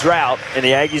stop a drought, and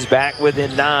the Aggies back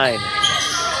within 9.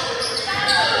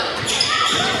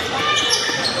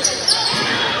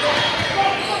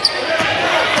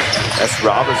 That's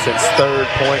Robertson's 3rd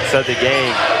points of the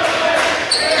game.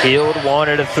 Hield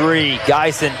wanted a three.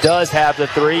 Geisen does have the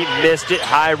three. Missed it.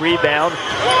 High rebound.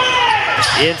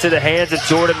 Into the hands of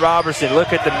Jordan Robertson.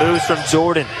 Look at the moves from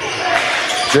Jordan.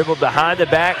 Dribbled behind the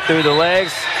back, through the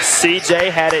legs.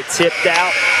 CJ had it tipped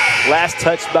out. Last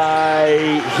touch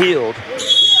by Hield.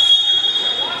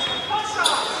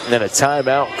 And then a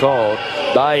timeout called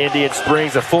by Indian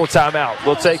Springs, a full timeout.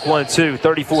 We'll take one, too.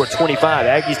 34-25.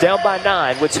 Aggies down by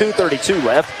 9 with 2:32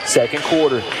 left, second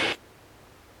quarter.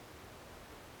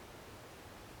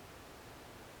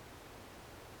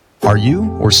 Are you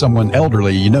or someone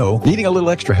elderly you know needing a little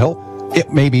extra help? It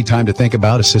may be time to think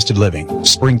about assisted living.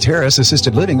 Spring Terrace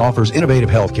Assisted Living offers innovative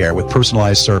health care with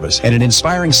personalized service and an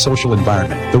inspiring social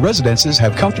environment. The residences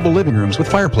have comfortable living rooms with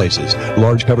fireplaces,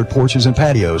 large covered porches and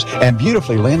patios, and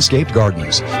beautifully landscaped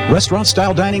gardens.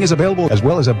 Restaurant-style dining is available, as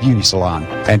well as a beauty salon.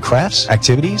 And crafts,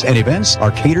 activities, and events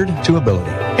are catered to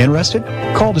ability. Interested?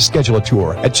 Call to schedule a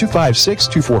tour at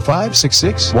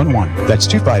 256-245-6611. That's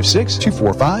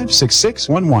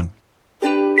 256-245-6611.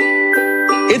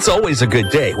 It's always a good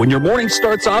day when your morning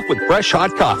starts off with fresh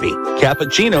hot coffee,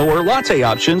 cappuccino, or latte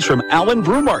options from Allen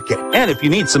Brew Market. And if you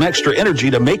need some extra energy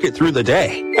to make it through the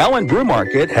day, Allen Brew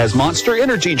Market has Monster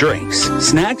energy drinks,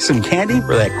 snacks, and candy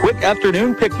for that quick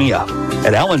afternoon pick-me-up.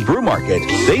 At Allen Brew Market,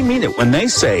 they mean it when they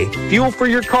say fuel for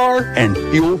your car and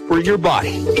fuel for your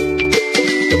body.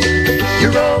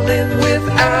 You're rolling with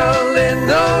Allen,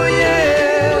 oh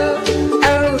yeah,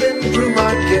 Allen Brew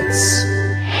Markets.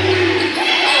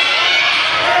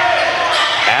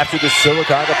 After the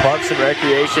Sylacauga Parks and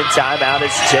Recreation timeout,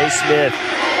 it's Jay Smith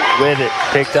with it.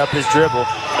 Picked up his dribble.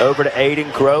 Over to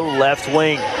Aiden Crow, left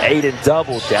wing. Aiden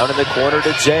doubled down in the corner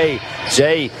to Jay.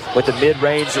 Jay with the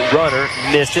mid-range runner.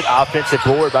 Missed it. Offensive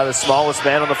board by the smallest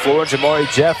man on the floor, Jamari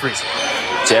Jeffries.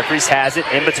 Jeffries has it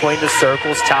in between the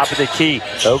circles, top of the key.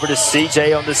 Over to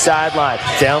CJ on the sideline.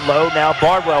 Down low now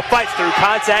Bardwell fights through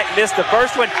contact. Missed the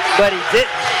first one, but he didn't.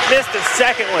 Missed the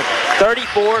second one.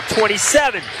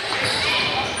 34-27.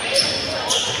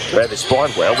 Revis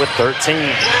Bardwell with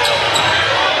 13.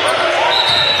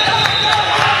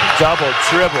 Double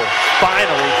dribble,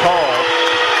 finally called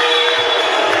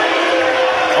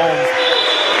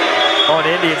on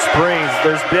Indian Springs.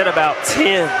 There's been about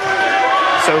 10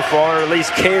 so far, or at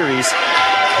least carries.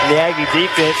 And the Aggie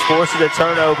defense forcing a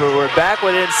turnover. We're back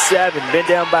within 7, been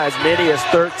down by as many as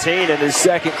 13 in the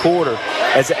second quarter,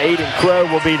 as Aiden Crow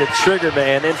will be the trigger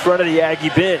man in front of the Aggie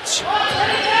bench.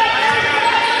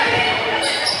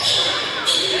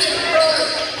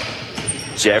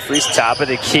 Jeffries, top of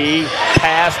the key,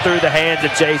 pass through the hands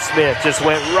of Jay Smith. Just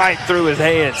went right through his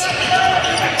hands.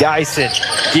 Geisen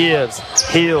gives,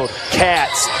 Hield,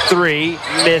 Katz, 3,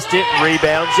 missed it,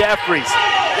 rebound Jeffries.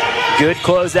 Good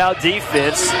closeout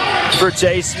defense for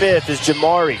Jay Smith as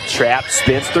Jamari trap,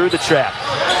 spins through the trap.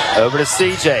 Over to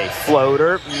CJ,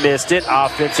 floater, missed it,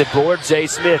 offensive board. Jay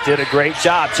Smith did a great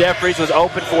job. Jeffries was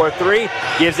open for a 3,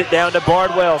 gives it down to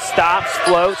Bardwell, stops,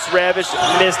 floats, Ravish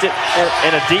missed it,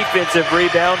 and a defensive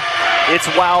rebound. It's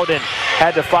Wilden.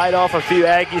 Had to fight off a few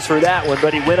Aggies for that one,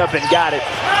 but he went up and got it.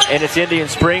 And it's Indian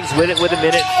Springs with it with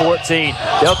 1:14.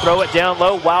 They'll throw it down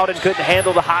low. Wilden couldn't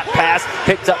handle the hot pass.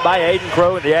 Picked up by Aiden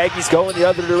Crow, and the Aggies go in the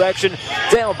other direction.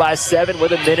 Down by 7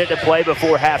 with a minute to play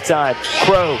before halftime.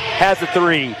 Crow has a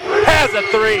 3. Has a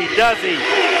 3, does he?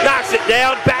 Knocks it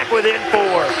down, back within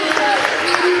 4.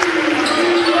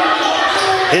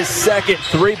 His second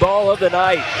 3-ball of the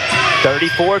night.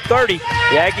 34-30.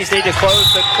 The Aggies need to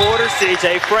close the quarter.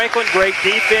 C.J. Franklin, great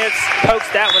defense. Pokes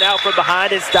that one out from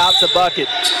behind and stops the bucket.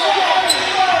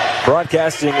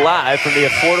 Broadcasting live from the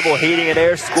Affordable Heating and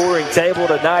Air scoring table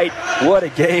tonight. What a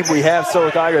game we have.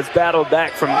 Sylacauga's battled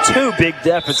back from 2 big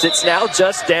deficits. Now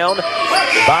just down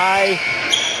by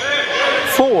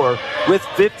 4 with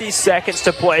 50 seconds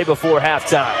to play before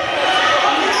halftime.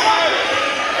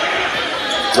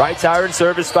 Right tire and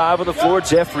service 5 on the floor.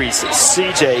 Jeffries,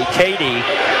 CJ, Katie,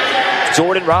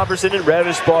 Jordan Robertson, and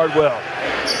Revis Bardwell.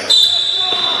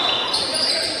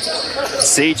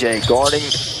 CJ guarding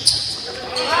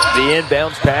the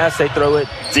inbounds pass. They throw it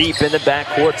deep in the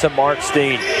backcourt to Mark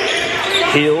Steen.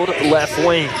 Hield, left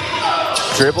wing.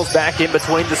 Dribbles back in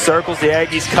between the circles. The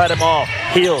Aggies cut him off.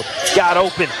 Hield got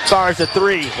open, fires a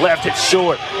 3, left it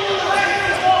short.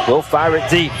 We'll fire it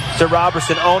deep to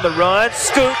Robertson on the run.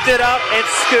 Scooped it up and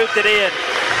scooped it in.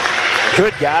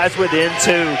 Good guys within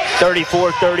 2.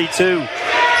 34-32.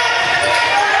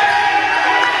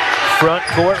 Front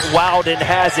court, Wilden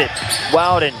has it.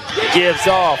 Wilden gives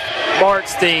off.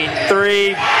 Markstein,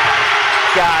 3.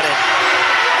 Got it.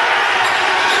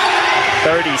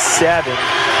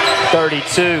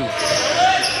 37-32.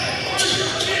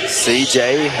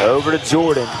 CJ over to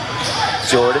Jordan.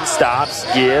 Jordan stops,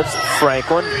 gives,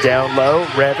 Franklin down low,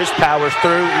 Revish powers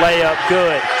through, layup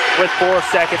good with 4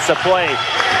 seconds to play.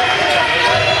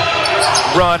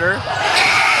 Runner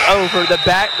over the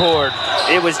backboard.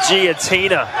 It was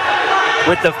Giatina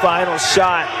with the final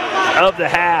shot of the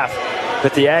half.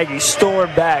 But the Aggies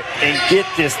storm back and get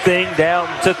this thing down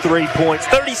to 3 points.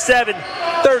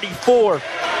 37-34.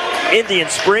 Indian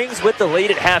Springs with the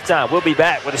lead at halftime. We'll be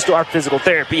back with a Star Physical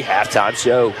Therapy halftime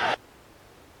show.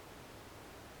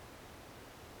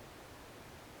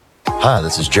 Hi,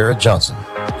 this is Jared Johnson.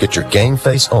 Get your game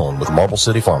face on with Marble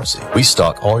City Pharmacy. We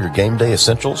stock all your game day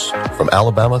essentials from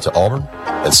Alabama to Auburn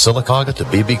and Sylacauga to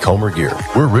BB Comer gear.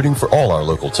 We're rooting for all our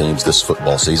local teams this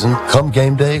football season. Come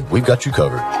game day, we've got you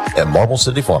covered at Marble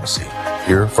City Pharmacy,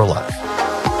 here for life.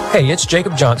 Hey, it's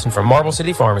Jacob Johnson from Marble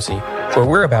City Pharmacy, where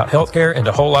we're about healthcare and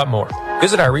a whole lot more.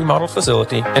 Visit our remodeled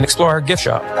facility and explore our gift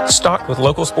shop, stocked with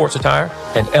local sports attire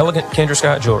and elegant Kendra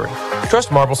Scott jewelry. Trust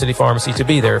Marble City Pharmacy to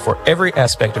be there for every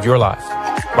aspect of your life.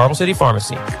 Marble City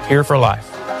Pharmacy, here for life.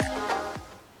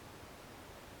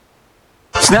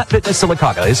 Snap Fitness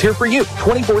Sylacauga is here for you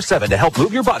 24/7 to help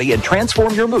move your body and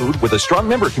transform your mood with a strong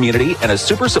member community and a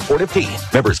super supportive team.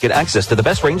 Members get access to the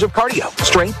best range of cardio,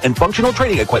 strength, and functional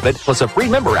training equipment, plus a free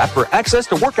member app for access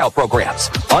to workout programs,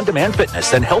 on-demand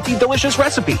fitness, and healthy, delicious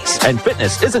recipes. And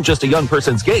fitness isn't just a young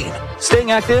person's game.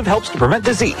 Staying active helps to prevent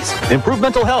disease, improve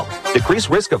mental health, decrease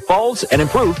risk of falls, and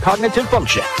improve cognitive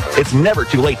function. It's never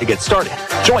too late to get started.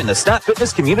 Join the Snap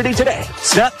Fitness community today.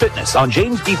 Snap Fitness on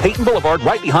James D. Payton Boulevard,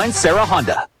 right behind Sarah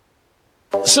Honda.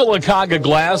 Sylacauga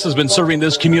Glass has been serving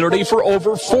this community for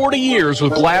over 40 years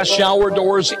with glass shower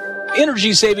doors,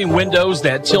 energy-saving windows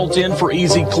that tilt in for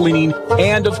easy cleaning,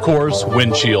 and, of course,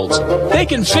 windshields. They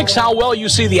can fix how well you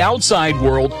see the outside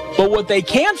world, but what they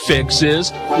can't fix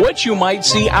is what you might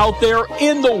see out there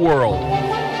in the world.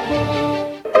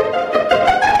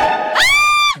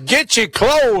 Get your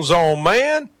clothes on,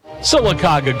 man.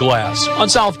 Sylacauga Glass on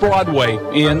South Broadway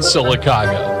in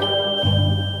Sylacauga.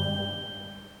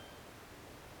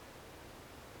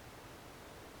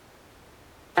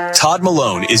 Todd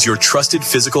Malone is your trusted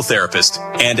physical therapist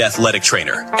and athletic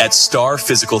trainer at Star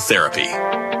Physical Therapy.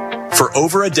 For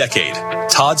over a decade,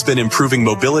 Todd's been improving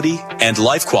mobility and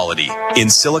life quality in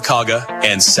Sylacauga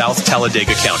and South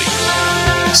Talladega County.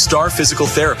 Star Physical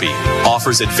Therapy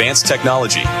offers advanced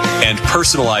technology and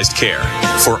personalized care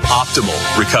for optimal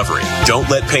recovery. Don't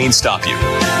let pain stop you.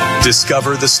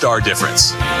 Discover the Star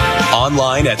difference.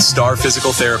 Online at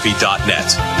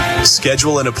starphysicaltherapy.net.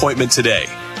 Schedule an appointment today.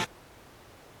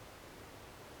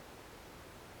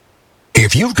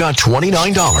 If you've got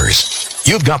 $29,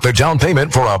 you've got the down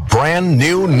payment for a brand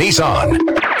new Nissan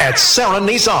at Sarah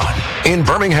Nissan in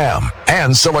Birmingham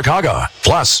and Sylacauga.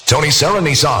 Plus, Tony Sarah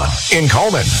Nissan in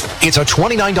Coleman. It's a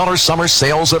 $29 summer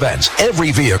sales event.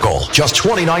 Every vehicle, just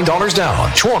 $29 down.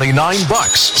 $29.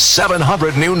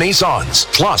 700 new Nissans.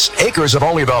 Plus, acres of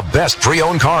only the best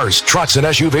pre-owned cars, trucks, and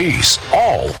SUVs.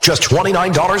 All just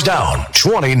 $29 down.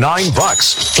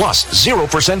 $29. Plus,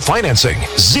 0% financing.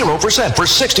 0% for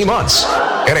 60 months.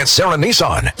 And at Sarah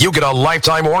Nissan, you get a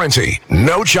lifetime warranty,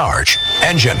 no charge,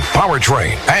 engine,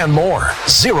 powertrain, and more.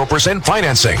 0%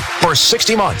 financing for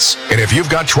 60 months. And if you've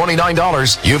got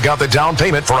 $29, you've got the down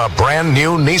payment for a brand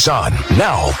new Nissan.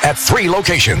 Now at 3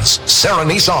 locations. Sarah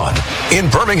Nissan in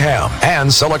Birmingham and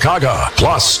Sylacauga.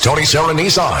 Plus Tony Sarah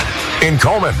Nissan in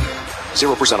Coleman.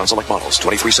 0% on select models.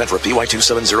 23 cent for a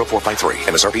PY270453.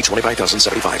 MSRP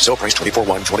 $25,075. Sale price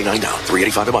 $24,129 down.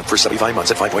 $385 a month for 75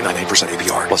 months at 5.98%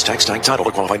 APR. Plus tax, tag, title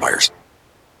to qualified buyers.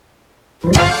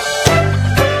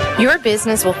 Your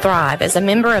business will thrive as a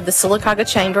member of the Sylacauga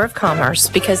Chamber of Commerce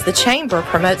because the Chamber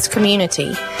promotes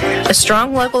community. A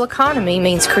strong local economy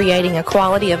means creating a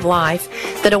quality of life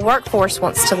that a workforce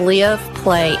wants to live,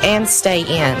 play, and stay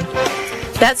in.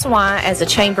 That's why, as a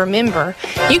Chamber member,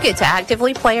 you get to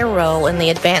actively play a role in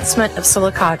the advancement of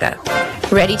Sylacauga.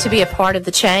 Ready to be a part of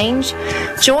the change?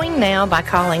 Join now by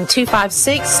calling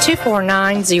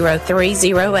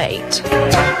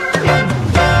 256-249-0308.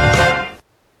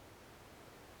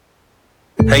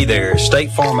 Hey there,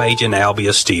 State Farm Agent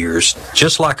Albia Steers.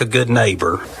 Just like a good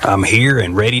neighbor, I'm here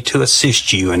and ready to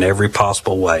assist you in every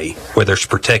possible way. Whether it's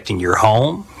protecting your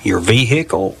home, your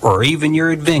vehicle, or even your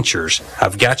adventures,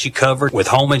 I've got you covered with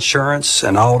home insurance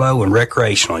and auto and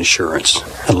recreational insurance.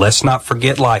 And let's not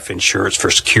forget life insurance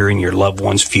for securing your loved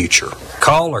one's future.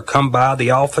 Call or come by the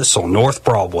office on North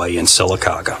Broadway in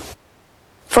Sylacauga.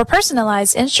 For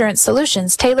personalized insurance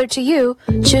solutions tailored to you,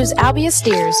 choose Albia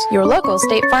Steers, your local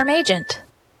State Farm agent.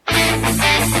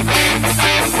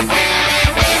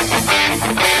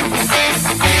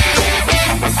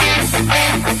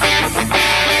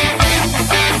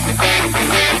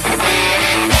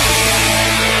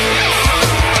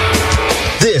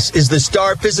 This is the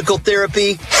Star Physical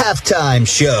Therapy Halftime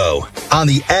Show on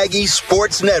the Aggie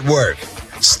Sports Network.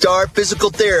 Star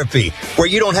Physical Therapy, where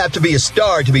you don't have to be a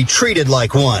star to be treated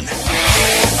like one.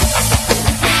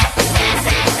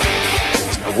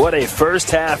 What a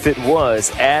first half it was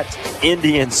at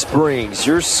Indian Springs.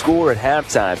 Your score at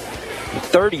halftime,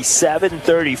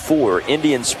 37-34.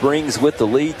 Indian Springs with the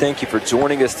lead. Thank you for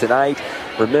joining us tonight.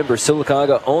 Remember,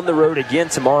 Sylacauga on the road again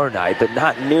tomorrow night, but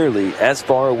not nearly as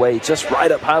far away, just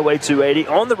right up Highway 280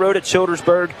 on the road at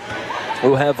Childersburg.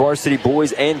 We'll have varsity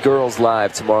boys and girls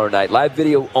live tomorrow night. Live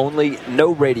video only,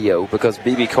 no radio, because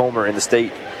B.B. Comer in the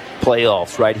state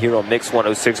playoffs right here on Mix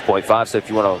 106.5. So if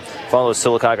you want to follow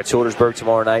Sylacauga Childersburg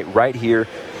tomorrow night, right here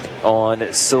on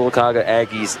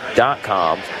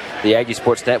SylacaugaAggies.com, the Aggie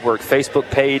Sports Network Facebook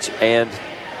page, and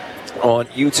on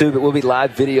YouTube. It will be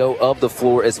live video of the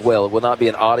floor as well. It will not be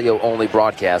an audio-only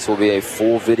broadcast. It will be a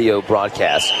full video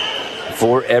broadcast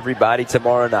for everybody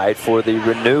tomorrow night for the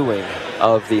renewing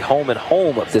of the home and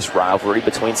home of this rivalry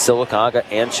between Sylacauga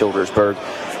and Childersburg.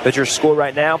 But your score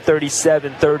right now,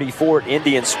 37-34.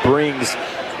 Indian Springs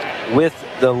with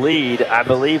the lead. I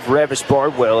believe Revis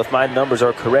Bardwell, if my numbers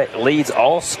are correct, leads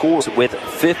all scores with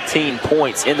 15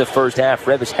 points in the first half.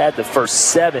 Revis had the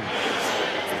first 7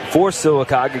 for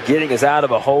Sylacauga, getting us out of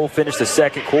a hole. Finished the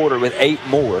second quarter with 8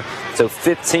 more. So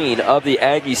 15 of the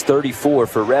Aggies' 34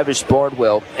 for Revis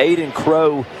Bardwell. Aiden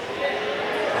Crow,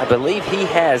 I believe he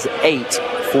has 8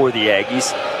 for the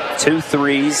Aggies. 2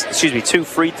 free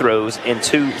throws, and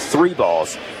 2 3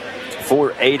 balls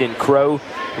for Aiden Crow.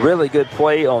 Really good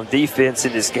play on defense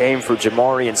in this game for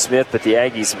Jamarian Smith, but the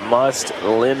Aggies must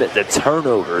limit the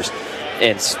turnovers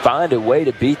and find a way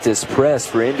to beat this press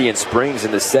for Indian Springs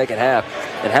in the second half.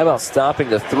 And how about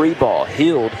stopping the 3 ball?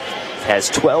 Hield has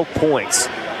 12 points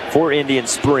for Indian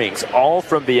Springs, all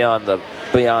from beyond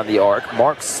the arc.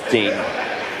 Mark Steen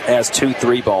has 2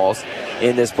 3 balls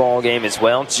in this ball game as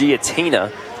well.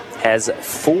 Giatina has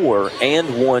 4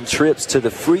 and 1 trips to the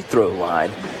free throw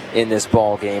line in this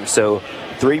ball game. So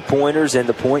 3-pointers and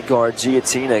the point guard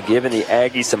Giatina giving the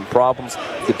Aggies some problems.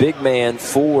 The big man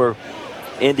for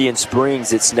Indian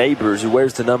Springs, its neighbors, who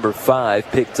wears the number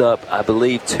 5, picked up, I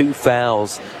believe, 2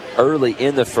 fouls early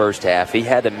in the first half. He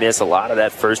had to miss a lot of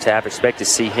that first half. Expect to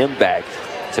see him back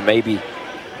to maybe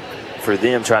for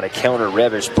them trying to counter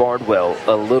Revish Bardwell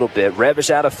a little bit. Revish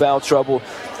out of foul trouble.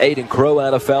 Aiden Crow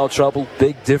out of foul trouble.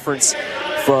 Big difference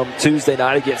from Tuesday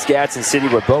night against Gadsden City,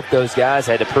 where both those guys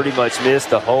had to pretty much miss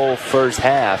the whole first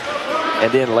half.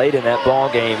 And then late in that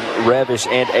ball game, Revish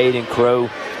and Aiden Crow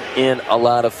in a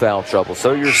lot of foul trouble.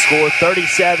 So your score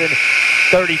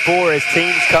 37-34 as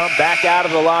teams come back out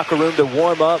of the locker room to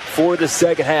warm up for the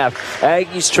second half.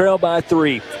 Aggies trail by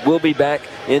 3. We'll be back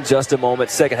in just a moment.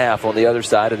 Second half on the other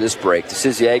side of this break. This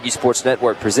is the Aggie Sports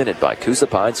Network presented by Coosa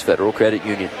Pines Federal Credit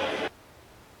Union.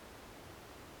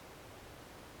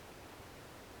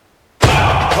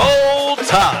 Roll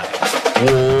Tide.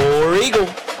 War Eagle.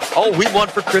 All we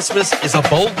want for Christmas is a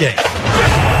bowl game.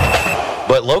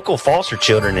 But local foster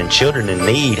children and children in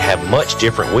need have much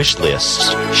different wish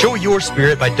lists. Show your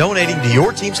spirit by donating to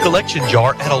your team's collection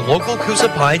jar at a local Coosa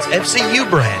Pines FCU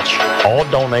branch. All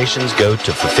donations go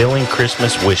to fulfilling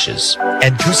Christmas wishes.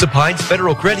 And Coosa Pines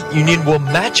Federal Credit Union will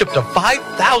match up to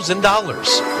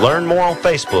 $5,000. Learn more on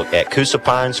Facebook at Coosa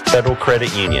Pines Federal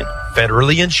Credit Union.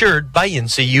 Federally insured by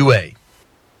NCUA.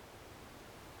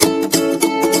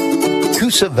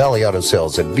 Coosa Valley Auto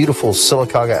Sales in beautiful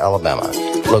Sylacauga, Alabama,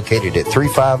 located at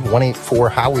 35184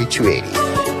 Highway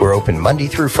 280. We're open Monday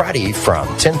through Friday from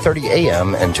 10:30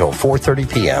 a.m. until 4:30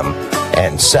 p.m.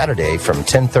 and Saturday from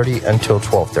 10:30 until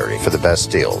 12:30 for the best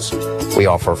deals. We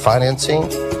offer financing.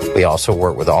 We also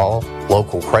work with all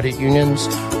local credit unions,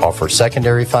 offer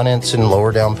secondary financing,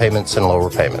 lower down payments, and lower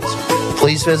payments.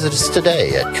 Please visit us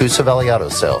today at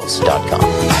CoosaValleyAutoSales.com.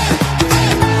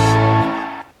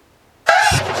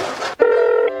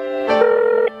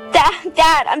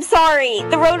 Dad, I'm sorry.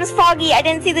 The road was foggy. I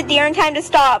didn't see the deer in time to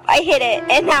stop. I hit it,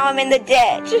 and now I'm in the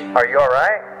ditch. Are you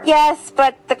alright? Yes,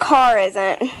 but the car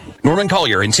isn't. Norman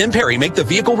Collier and Tim Perry make the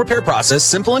vehicle repair process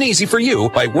simple and easy for you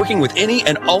by working with any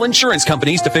and all insurance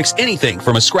companies to fix anything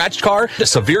from a scratched car to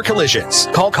severe collisions.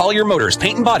 Call Collier Motors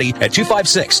Paint and Body at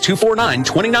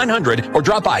 256-249-2900 or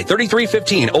drop by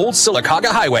 3315 Old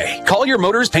Sylacauga Highway. Collier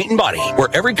Motors Paint and Body, where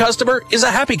every customer is a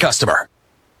happy customer.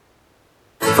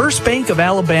 First Bank of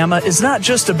Alabama is not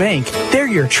just a bank, they're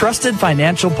your trusted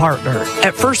financial partner.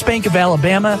 At First Bank of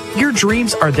Alabama, your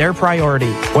dreams are their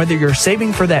priority. Whether you're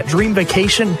saving for that dream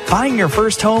vacation, buying your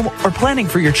first home, or planning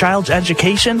for your child's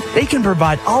education, they can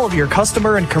provide all of your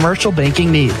customer and commercial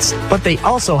banking needs. But they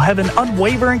also have an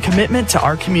unwavering commitment to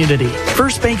our community.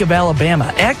 First Bank of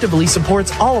Alabama actively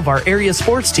supports all of our area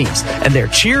sports teams, and they're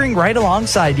cheering right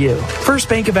alongside you. First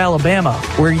Bank of Alabama,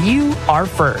 where you are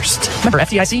first. Member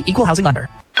FDIC, Equal Housing Lender.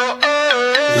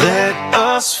 Let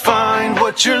us find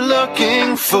what you're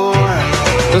looking for.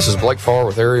 This is Blake Farr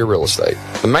with Area Real Estate.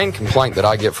 The main complaint that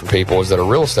I get from people is that a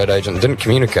real estate agent didn't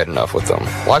communicate enough with them,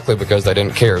 likely because they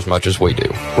didn't care as much as we do.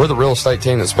 We're the real estate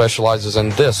team that specializes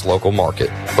in this local market.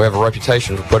 We have a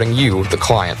reputation for putting you, the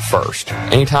client, first.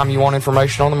 Anytime you want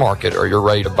information on the market or you're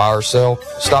ready to buy or sell,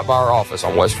 stop by our office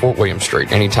on West Fort William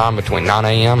Street anytime between 9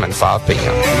 a.m. and 5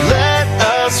 p.m. Let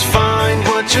us find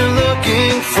what you're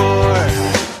looking for.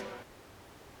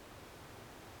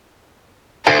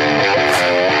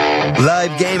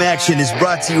 Live game action is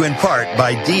brought to you in part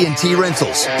by D&T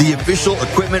Rentals, the official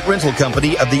equipment rental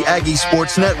company of the Aggie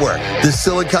Sports Network. The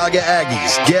Sylacauga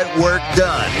Aggies get work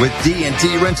done with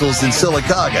D&T Rentals in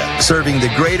Sylacauga, serving the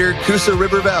greater Coosa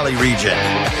River Valley region.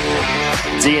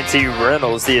 D&T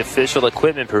Rentals, the official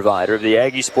equipment provider of the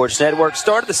Aggie Sports Network.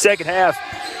 Start of the second half.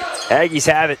 Aggies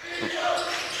have it.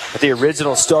 With the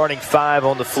original starting 5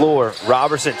 on the floor.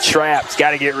 Robertson trapped.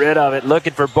 Got to get rid of it.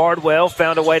 Looking for Bardwell.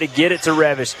 Found a way to get it to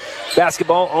Revish.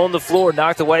 Basketball on the floor.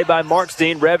 Knocked away by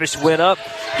Markstein. Revish went up.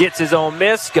 Gets his own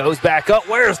miss. Goes back up.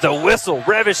 Where's the whistle?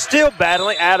 Revish still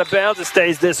battling. Out of bounds. It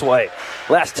stays this way.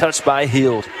 Last touch by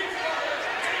Hield.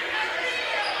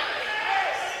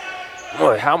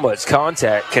 Boy, how much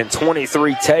contact can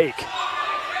 23 take?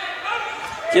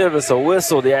 Give us a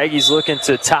whistle. The Aggies looking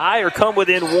to tie or come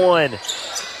within one.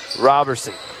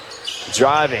 Robertson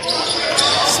driving.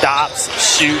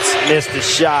 Stops, shoots, missed the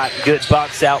shot. Good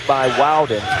bucks out by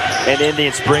Wilden. And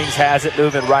Indian Springs has it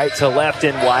moving right to left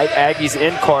in white. Aggies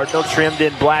in cardinal, trimmed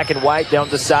in black and white down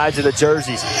the sides of the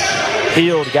jerseys.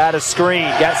 Heald got a screen,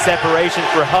 got separation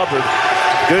for Hubbard.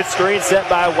 Good screen set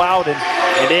by Wilden.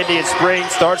 And Indian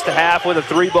Springs starts the half with a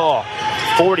 3-ball.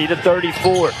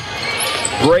 40-34.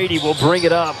 Brady will bring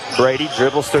it up. Brady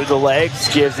dribbles through the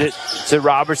legs, gives it to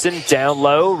Robertson. Down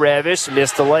low, Revish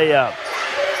missed the layup.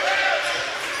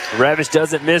 Revish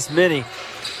doesn't miss many.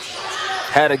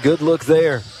 Had a good look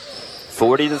there.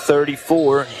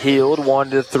 40-34. Heald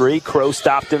wanted a 3. Crow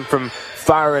stopped him from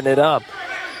firing it up.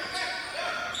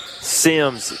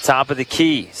 Sims, top of the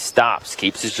key, stops,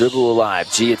 keeps his dribble alive.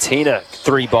 Giatina,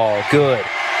 3-ball, good.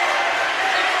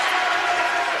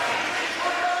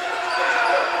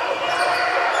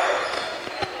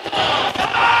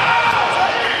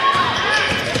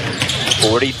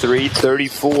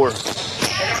 (43-34).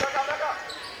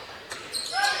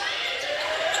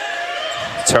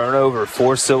 Turnover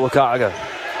for Sylacauga.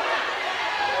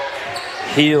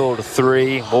 Heald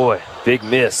 3. Boy, big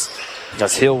miss.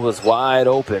 As Hill was wide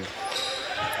open.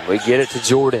 We get it to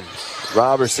Jordan.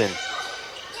 Robertson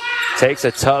takes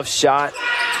a tough shot.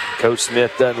 Coach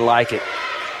Smith doesn't like it.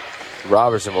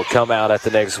 Robertson will come out at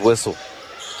the next whistle.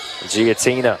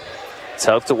 Giatina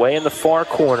tucked away in the far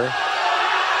corner.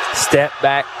 Step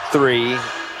back 3.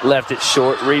 Left it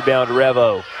short. Rebound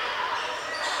Revo.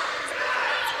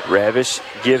 Revish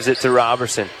gives it to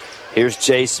Robertson. Here's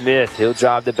Jay Smith. He'll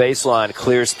drive the baseline.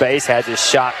 Clear space. Has his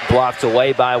shot blocked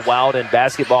away by Wilden.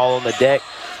 Basketball on the deck.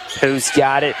 Who's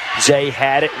got it? Jay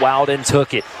had it. Wilden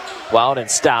took it. Wilden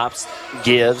stops.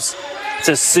 Gives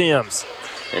to Sims.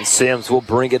 And Sims will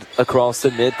bring it across the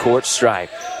midcourt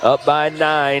stripe. Up by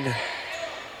 9.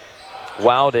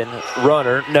 Wilden,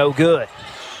 runner, no good.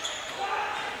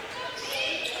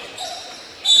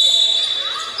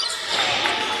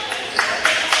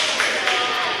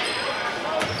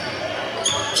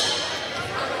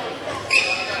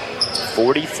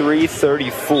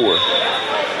 (43-34).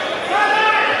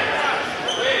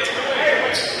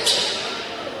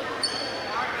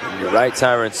 Your right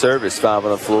timer in service, 5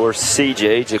 on the floor.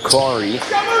 CJ, Jakari,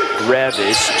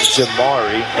 Revish,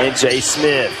 Jamari, and Jay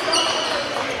Smith.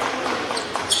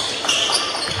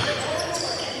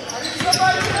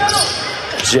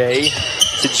 Jay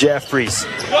to Jeffries.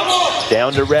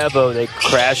 Down to Revo. They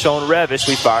crash on Revish.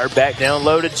 We fire back down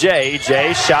low to Jay.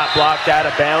 Jay, shot blocked out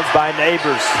of bounds by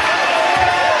Neighbors.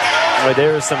 Boy,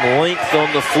 there is some length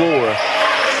on the floor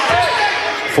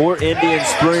for Indian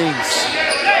Springs.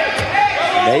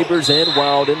 Neighbors and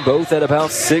Wilden both at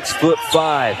about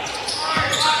 6'5".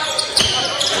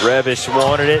 Revish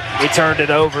wanted it. He turned it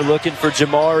over looking for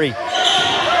Jamari.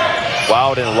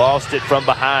 Wilden lost it from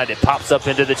behind. It pops up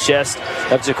into the chest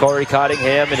of Jakari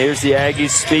Cottingham, and here's the Aggies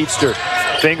speedster.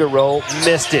 Finger roll,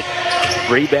 missed it.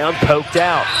 Rebound poked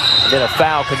out. And then a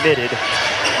foul committed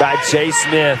by Jay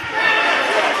Smith.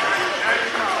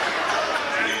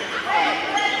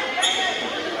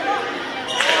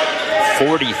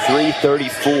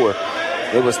 (43-34).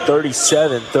 It was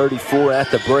 37-34 at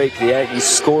the break. The Aggies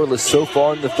scoreless so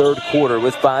far in the third quarter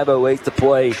with 5:08 to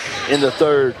play in the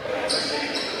third.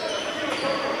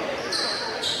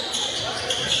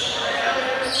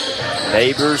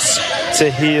 Neighbors to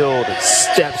Heald.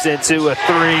 Steps into a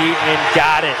 3 and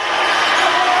got it.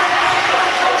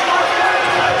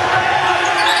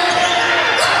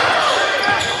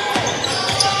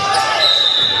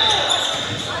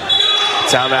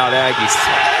 Timeout Aggies.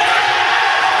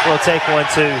 We'll take one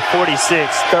too.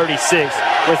 46-36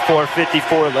 with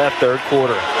 4:54 left, third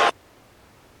quarter.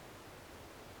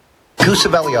 Coosa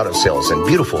Valley Auto Sales in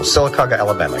beautiful Sylacauga,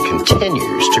 Alabama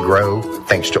continues to grow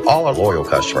thanks to all our loyal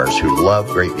customers who love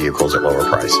great vehicles at lower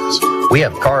prices. We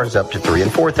have cars up to $3,000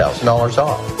 and $4,000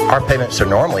 off. Our payments are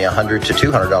normally $100 to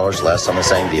 $200 less on the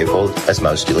same vehicle as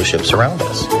most dealerships around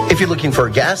us. If you're looking for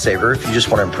a gas saver, if you just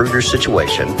want to improve your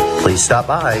situation, please stop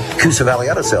by. Coosa Valley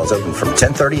Auto Sales open from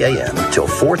 10:30 a.m. till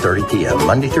 4:30 p.m.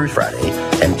 Monday through Friday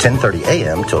and 10:30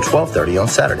 a.m. till 12:30 on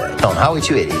Saturday on Highway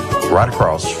 280, right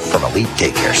across from Elite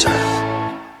Daycare Center.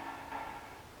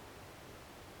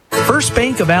 First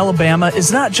Bank of Alabama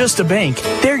is not just a bank,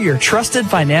 they're your trusted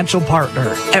financial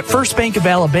partner. At First Bank of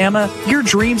Alabama, your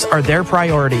dreams are their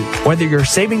priority. Whether you're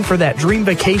saving for that dream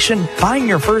vacation, buying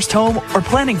your first home, or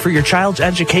planning for your child's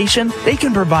education, they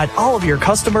can provide all of your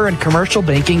customer and commercial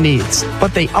banking needs.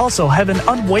 But they also have an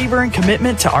unwavering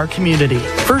commitment to our community.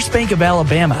 First Bank of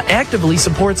Alabama actively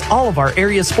supports all of our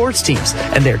area sports teams,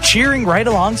 and they're cheering right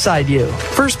alongside you.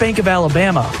 First Bank of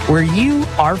Alabama, where you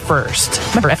are first.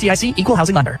 Member FDIC, Equal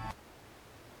Housing Lender.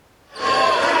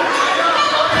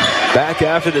 Back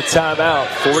after the timeout,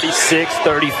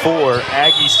 46-34,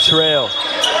 Aggies trail.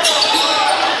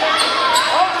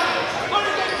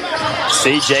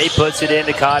 CJ puts it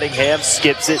into Cottingham,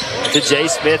 skips it to Jay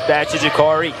Smith, back to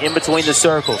Jakari, in between the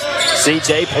circles.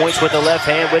 CJ points with the left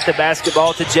hand with the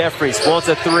basketball to Jeffries. Wants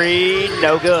a three,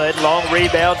 no good. Long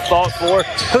rebound, fought for.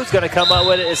 Who's going to come up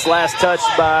with it? It's last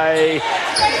touched by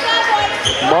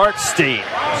Markstein.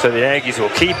 So the Aggies will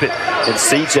keep it, and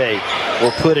CJ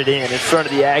will put it in front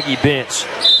of the Aggie bench.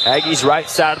 Aggies right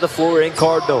side of the floor in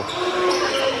Cardinal.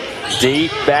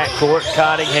 Deep backcourt,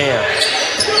 Cottingham.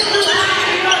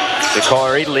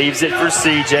 Jakari leaves it for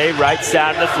CJ, right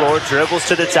side of the floor, dribbles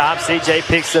to the top. CJ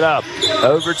picks it up.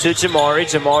 Over to Jamari.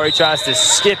 Jamari tries to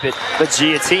skip it, but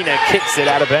Giatina kicks it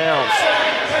out of bounds.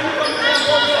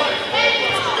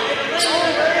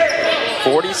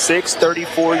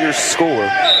 46-34 your score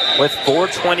with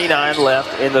 4:29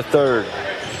 left in the third.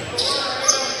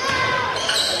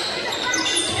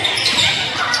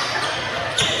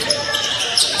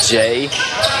 Jay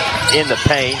in the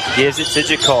paint, gives it to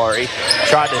Jakari.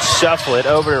 Tried to shuffle it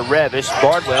over to Revish.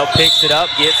 Bardwell picks it up,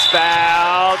 gets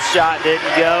fouled. Shot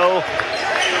didn't go.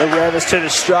 The Revish to the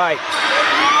strike.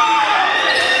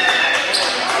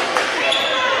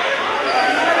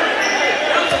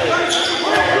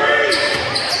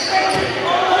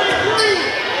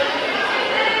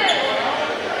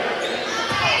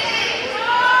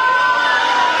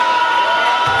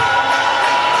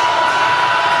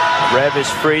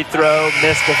 Revish free throw,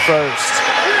 missed the first.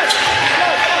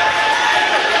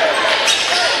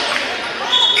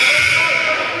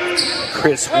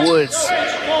 Chris Woods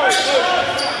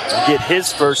will get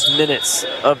his first minutes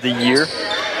of the year.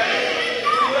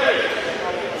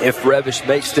 If Revish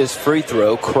makes this free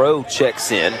throw, Crow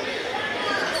checks in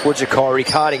for Jakari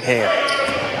Cottingham.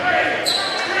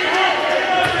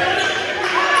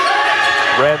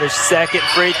 Revish second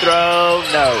free throw,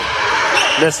 no.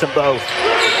 Missed them both.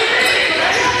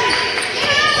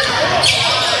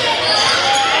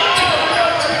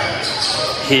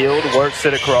 Heald works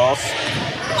it across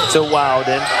to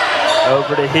Wilden.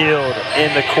 Over to Heald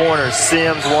in the corner.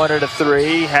 Sims wanted a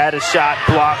three. Had a shot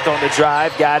blocked on the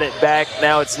drive. Got it back.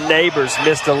 Now it's Neighbors.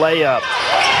 Missed a layup.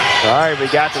 All right, we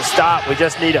got to stop. We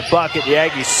just need a bucket. The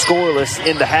Aggies scoreless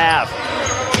in the half.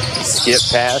 Skip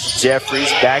pass.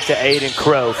 Jeffries back to Aiden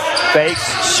Crow.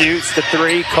 Fakes, shoots the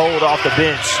three. Cold off the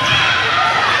bench.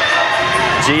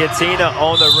 Giatina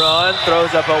on the run.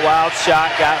 Throws up a wild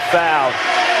shot. Got fouled.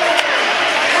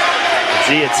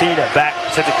 Giatina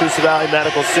back to the Coosa Valley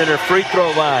Medical Center free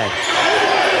throw line.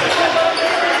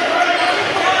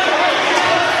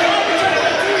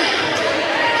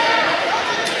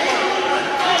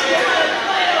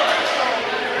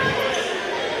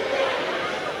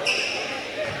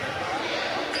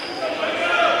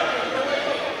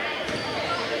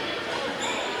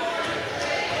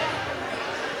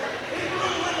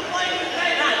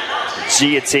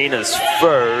 Giatina's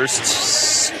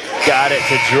first. Got it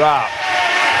to drop.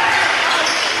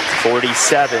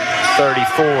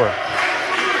 47-34.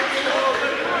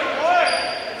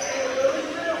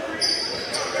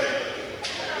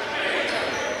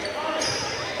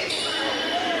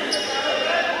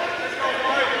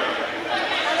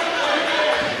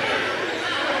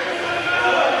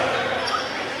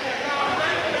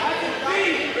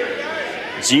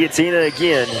 Giatina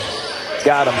again,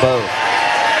 got them both.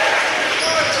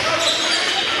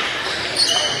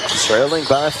 Trailing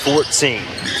by 14.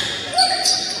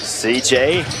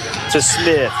 CJ to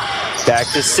Smith. Back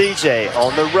to CJ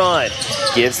on the run.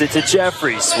 Gives it to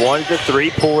Jeffries. Wanted the three,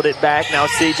 pulled it back. Now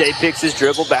CJ picks his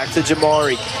dribble back to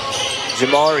Jamari.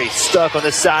 Jamari stuck on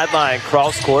the sideline.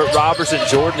 Cross court. Robertson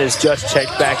Jordan has just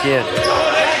checked back in.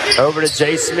 Over to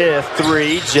Jay Smith.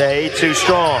 Three. Jay too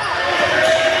strong.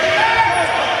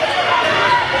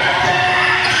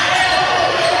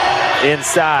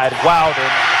 Inside.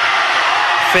 Wilden.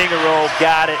 Finger roll.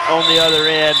 Got it on the other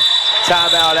end.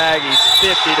 Timeout Aggies,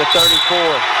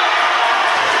 50-34.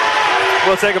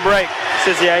 We'll take a break.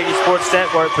 This is the Aggie Sports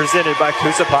Network presented by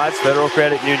Coosa Potts Federal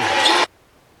Credit Union.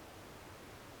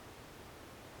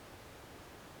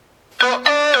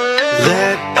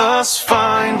 Let us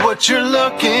find what you're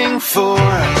looking for.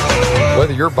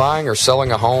 Whether you're buying or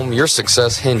selling a home, your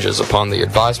success hinges upon the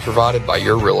advice provided by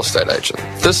your real estate agent.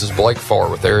 This is Blake Farr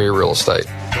with Area Real Estate.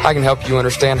 I can help you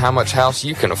understand how much house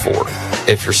you can afford.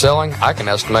 If you're selling, I can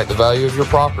estimate the value of your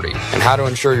property and how to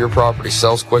ensure your property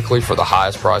sells quickly for the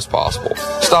highest price possible.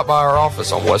 Stop by our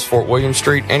office on West Fort William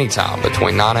Street anytime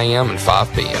between 9 a.m. and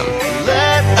 5 p.m.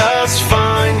 Let us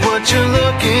find what you're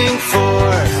looking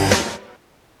for.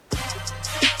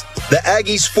 The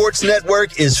Aggie Sports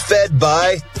Network is fed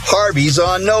by Harvey's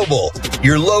on Noble,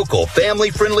 your local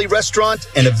family-friendly restaurant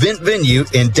and event venue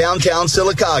in downtown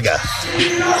Sylacauga.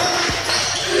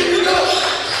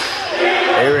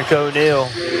 Eric O'Neill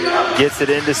gets it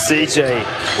into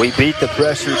CJ. We beat the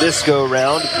pressure this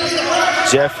go-round.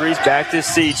 Jeffries back to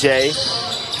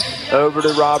CJ. Over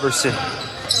to Robertson.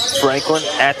 Franklin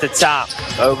at the top.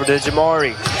 Over to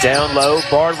Jamari. Down low.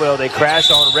 Bardwell. They crash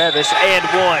on Revish. And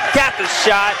one. Got the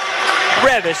shot.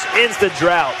 Revish ends the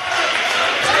drought.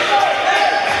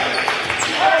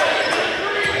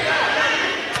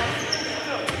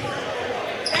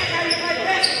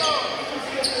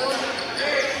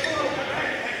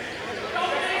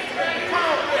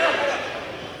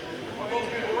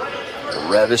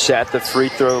 Revish at the free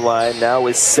throw line now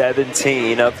is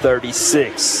 17 of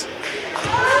 36.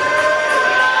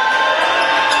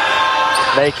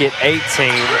 Make it 18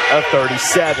 of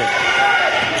 37.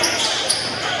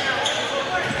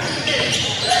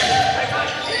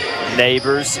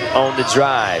 Neighbors on the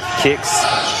drive. Kicks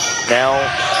now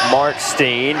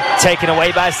Markstein. Taken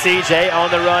away by CJ.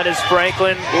 On the run is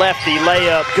Franklin. Lefty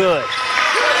layup good.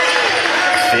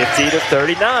 50 to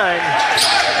 39.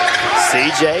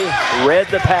 CJ read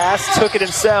the pass, took it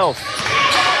himself.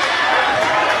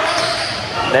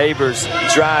 Neighbors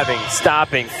driving,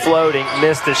 stopping, floating,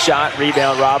 missed the shot,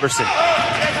 rebound Robertson.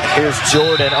 Here's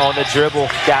Jordan on the dribble,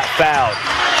 got fouled.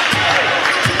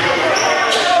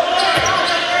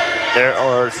 There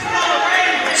are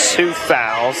 2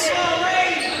 fouls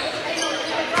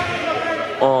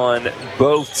on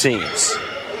both teams.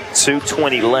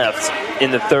 2:20 left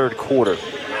in the third quarter.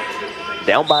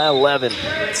 Down by 11.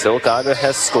 Sylacauga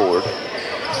has scored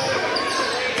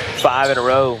 5 in a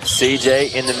row.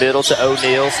 CJ in the middle to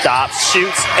O'Neal. Stops,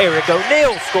 shoots. Eric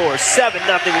O'Neal scores.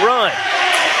 7-0 run.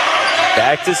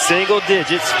 Back to single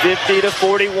digits, 50 to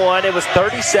 41. It was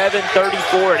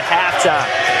 37-34 at halftime.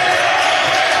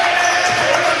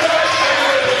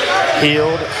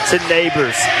 Healed to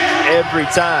Neighbors. Every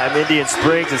time Indian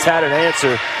Springs has had an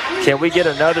answer. Can we get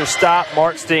another stop?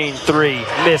 Markstein 3.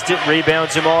 Missed it.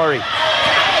 Rebound Jamari.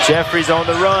 Jeffries on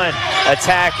the run.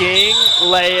 Attacking.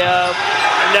 Layup.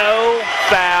 No.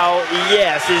 Foul.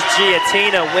 Yes, as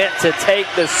Giatina went to take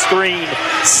the screen.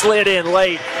 Slid in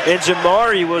late. And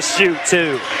Jamari will shoot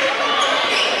too.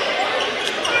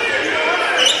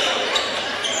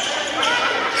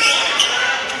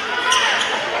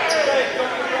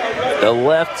 The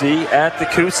lefty at the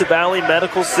Coosa Valley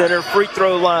Medical Center free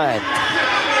throw line.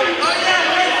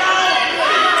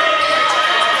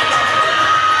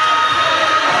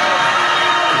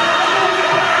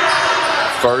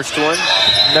 First one,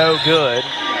 no good.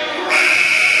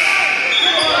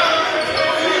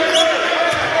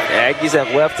 The Aggies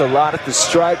have left a lot at the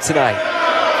stripe tonight.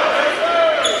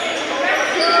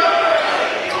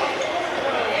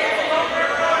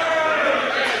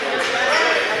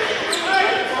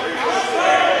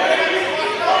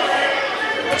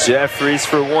 Jeffries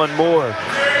for one more.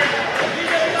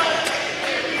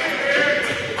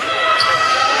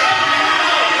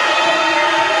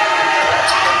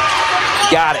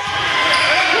 Got it.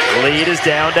 Lead is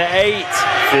down to 8,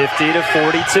 50 to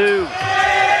 42.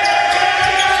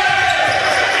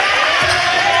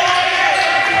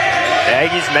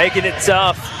 Aggies making it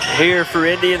tough here for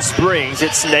Indian Springs.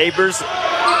 It's Neighbors.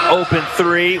 Open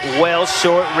 3, well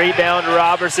short, rebound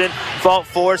Robertson. Fought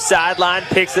for, sideline,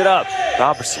 picks it up.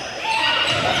 Robertson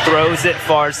throws it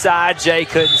far side. Jay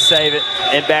couldn't save it.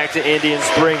 And back to Indian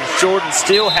Springs. Jordan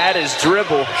still had his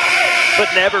dribble, but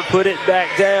never put it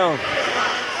back down.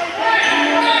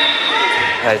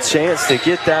 A chance to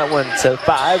get that one to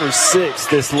 5 or 6,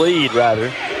 this lead rather.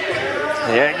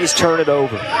 The Aggies turn it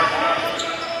over.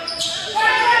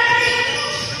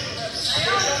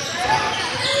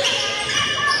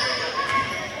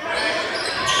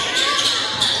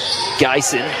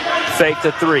 Geisen faked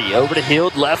the 3. Over to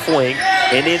Hield, left wing.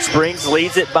 Indian Springs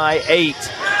leads it by 8.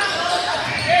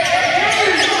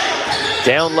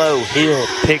 Down low, Hield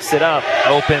picks it up.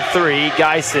 Open 3.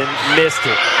 Geisen missed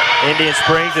it. Indian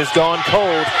Springs has gone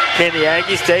cold. Can the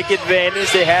Aggies take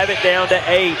advantage? They have it down to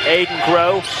 8. Aiden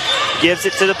Crow gives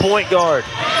it to the point guard.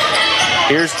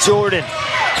 Here's Jordan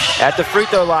at the free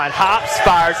throw line. Hops,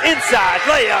 fires, inside,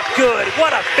 layup, good.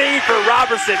 What a feed for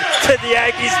Robertson to the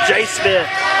Aggies, Jay Smith.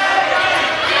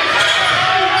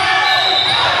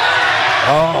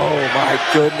 Oh, my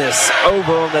goodness.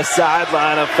 Over on the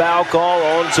sideline, a foul call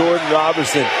on Jordan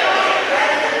Robertson.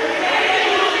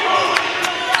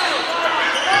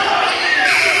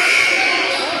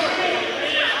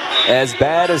 As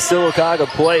bad as Sylacauga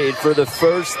played for the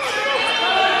first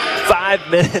 5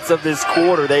 minutes of this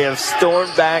quarter, they have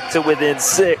stormed back to within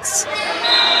 6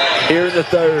 here in the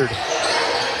third.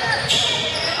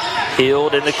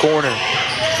 Hield in the corner.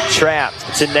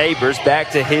 Trapped to Neighbors.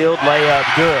 Back to Hield. Layup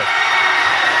good.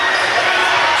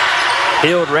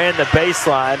 Hield ran the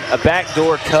baseline. A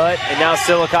backdoor cut. And now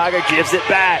Sylacauga gives it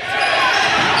back.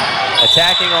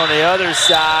 Attacking on the other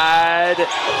side.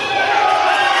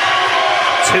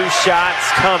 2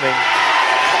 shots coming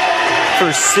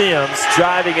for Sims,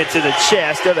 driving into the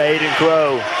chest of Aiden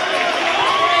Crow.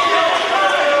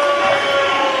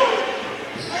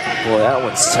 Boy, that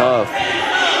one's tough.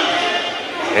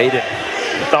 Aiden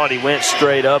thought he went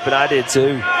straight up, and I did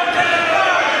too.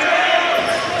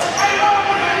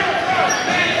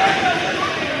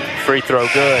 Free throw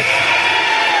good.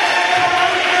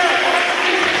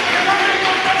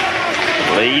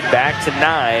 Lead back to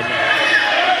 9.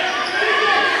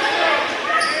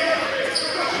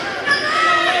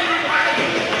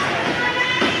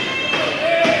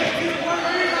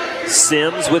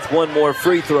 Sims with one more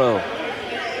free throw.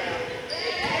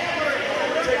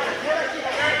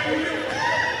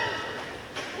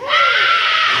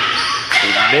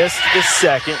 He missed the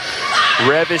second.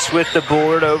 Revish with the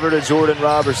board over to Jordan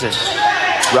Robertson.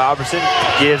 Robertson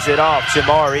gives it off.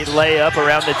 Jamari layup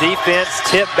around the defense.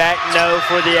 Tip back, no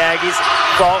for the Aggies.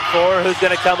 Fought for. Who's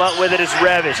going to come up with it is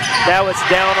Revish. Now it's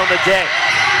down on the deck.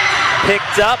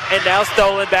 Picked up and now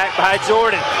stolen back by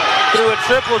Jordan. Through a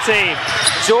triple team.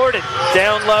 Jordan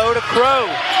down low to Crow.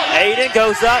 Aiden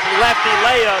goes up, lefty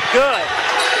layup, good.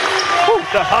 Whew,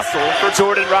 the hustle for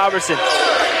Jordan Robertson.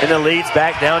 And the lead's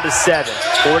back down to 7.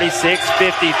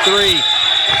 46-53.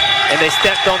 And they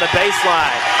stepped on the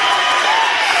baseline.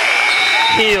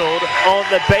 Hield on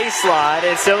the baseline,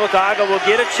 and Sylacauga will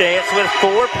get a chance with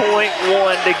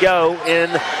 4.1 to go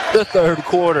in the third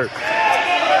quarter.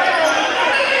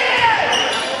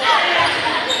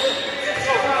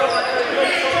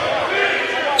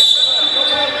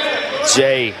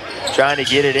 Jay trying to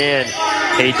get it in.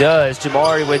 He does.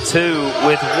 Jamari with 2,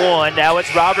 with 1. Now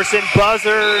it's Robertson.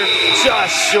 Buzzer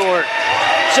just short.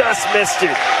 Just missed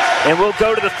it. And we'll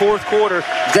go to the fourth quarter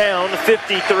down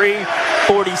 53-46.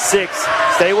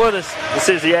 Stay with us. This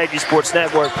is the Aggie Sports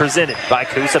Network presented by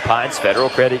Coosa Pines Federal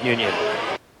Credit Union.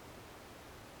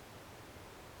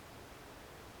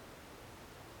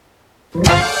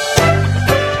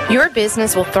 Your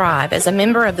business will thrive as a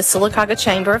member of the Sylacauga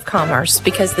Chamber of Commerce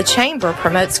because the Chamber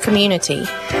promotes community.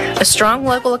 A strong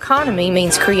local economy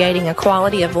means creating a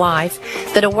quality of life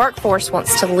that a workforce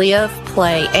wants to live,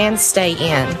 play, and stay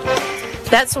in.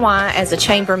 That's why, as a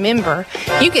Chamber member,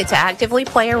 you get to actively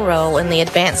play a role in the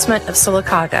advancement of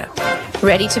Sylacauga.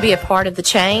 Ready to be a part of the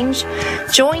change?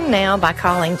 Join now by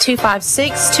calling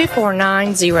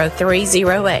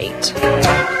 256-249-0308.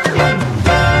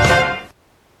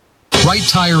 Right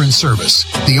Tire and Service,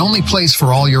 the only place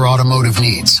for all your automotive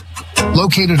needs.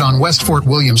 Located on West Fort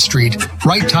William Street,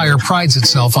 Right Tire prides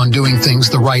itself on doing things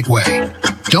the right way.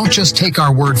 Don't just take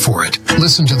our word for it.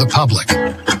 Listen to the public.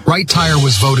 Right Tire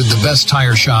was voted the best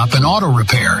tire shop and auto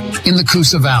repair in the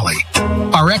Coosa Valley.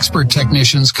 Our expert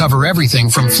technicians cover everything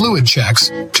from fluid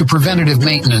checks to preventative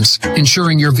maintenance,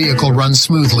 ensuring your vehicle runs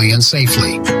smoothly and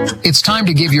safely. It's time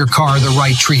to give your car the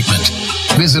right treatment.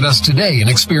 Visit us today and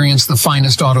experience the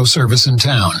finest auto service in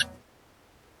town.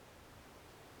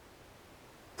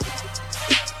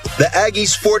 The Aggie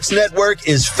Sports Network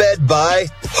is fed by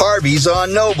Harvey's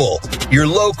on Noble, your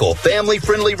local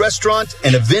family-friendly restaurant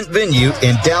and event venue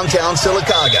in downtown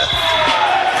Sylacauga.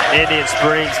 Indian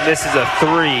Springs misses a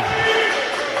 3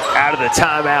 out of the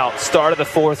timeout. Start of the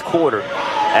fourth quarter.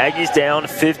 Aggies down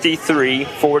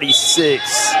 53-46.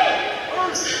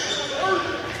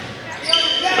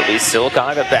 It'll be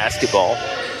Sylacauga basketball.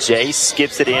 Jay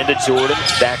skips it into Jordan.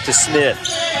 Back to Smith.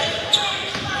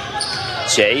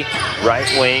 Jay, right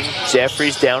wing.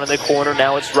 Jeffries down in the corner.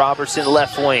 Now it's Robertson,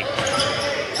 left wing.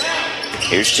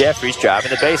 Here's Jeffries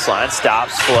driving the baseline.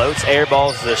 Stops, floats,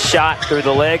 airballs the shot through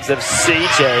the legs of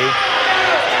CJ.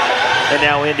 And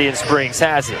now Indian Springs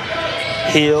has it.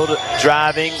 Hield,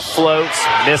 driving, floats,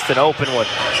 missed an open one.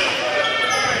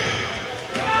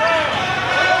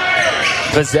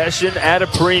 Possession at a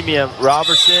premium.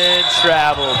 Robertson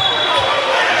traveled.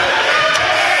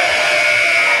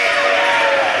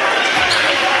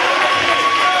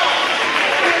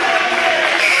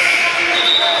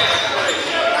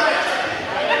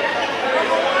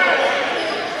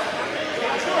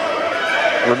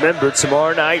 Remember,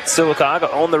 tomorrow night,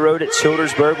 Sylacauga on the road at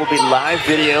Childersburg will be live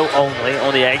video only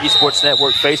on the Aggie Sports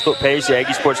Network Facebook page, the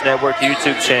Aggie Sports Network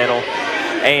YouTube channel,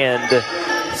 and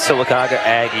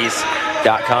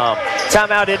SylacaugaAggies.com.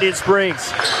 Timeout, Indian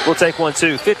Springs. We'll take one,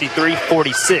 too.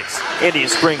 53-46. Indian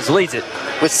Springs leads it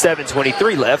with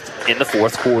 7:23 left in the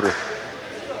fourth quarter.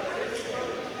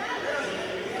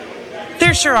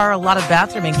 There sure are a lot of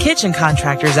bathroom and kitchen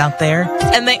contractors out there,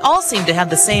 and they all seem to have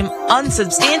the same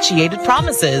unsubstantiated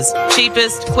promises.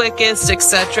 Cheapest, quickest,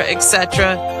 etc.,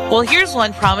 etc. Well, here's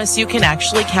one promise you can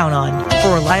actually count on.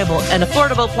 For reliable and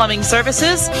affordable plumbing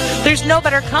services, there's no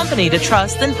better company to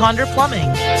trust than Ponder Plumbing.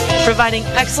 Providing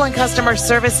excellent customer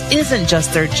service isn't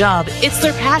just their job, it's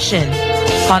their passion.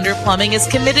 Ponder Plumbing is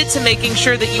committed to making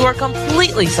sure that you are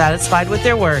completely satisfied with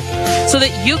their work so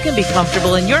that you can be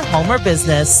comfortable in your home or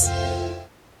business.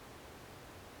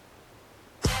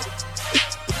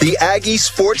 The Aggie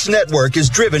Sports Network is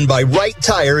driven by Wright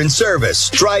Tire and Service.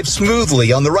 Drive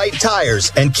smoothly on the right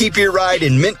tires and keep your ride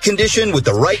in mint condition with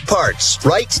the right parts.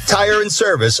 Wright Tire and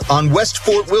Service on West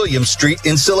Fort William Street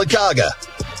in Sylacauga.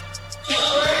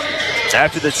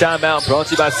 After the timeout, brought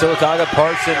to you by Sylacauga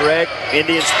Parks and Rec,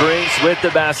 Indian Springs with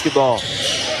the basketball.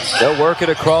 They'll work it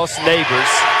across Neighbors.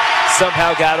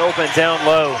 Somehow got open down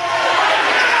low.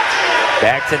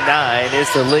 Back to 9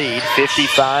 is the lead,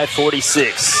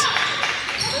 55-46.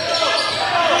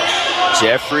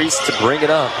 Jeffries to bring it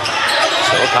up.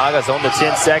 Sylacauga's on the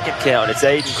 10-second count. It's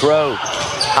Aiden Crow.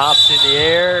 Hops in the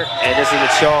air, and this is a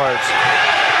charge.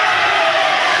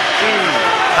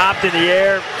 Hopped in the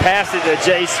air, passed it to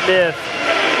Jay Smith.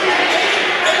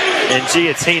 And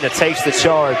Giatina takes the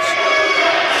charge.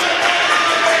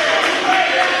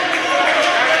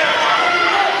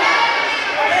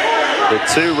 The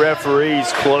two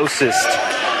referees closest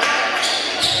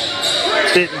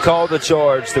didn't call the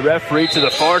charge. The referee to the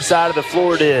far side of the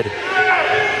floor did.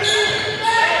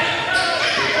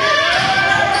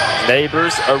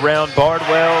 Neighbors around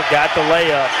Bardwell got the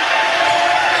layup.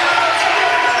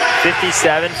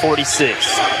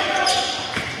 57-46.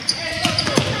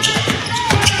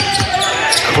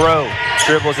 Crow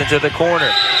dribbles into the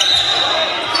corner.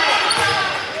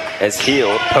 As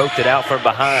Heald poked it out from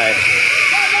behind.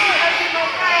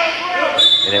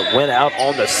 And it went out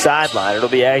on the sideline. It'll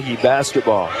be Aggie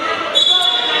basketball.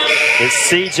 It's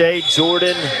C.J.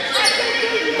 Jordan.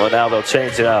 Well, now they'll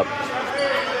change it up.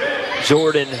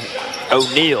 Jordan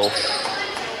O'Neal.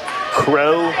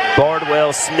 Crow,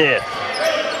 Bardwell, Smith.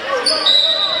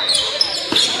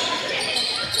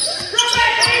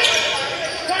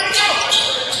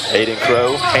 Aiden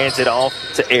Crow hands it off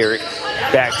to Eric.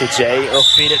 Back to Jay. He'll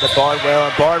feed it to Bardwell,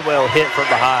 and Bardwell hit from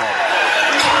behind.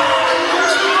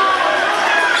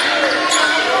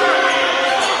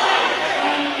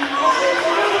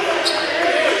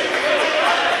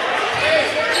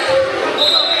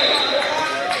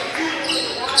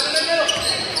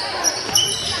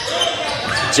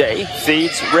 Jay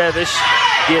feeds Revish,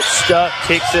 gets stuck,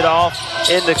 kicks it off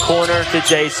in the corner to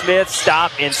Jay Smith.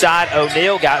 Stop inside.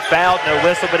 O'Neal got fouled. No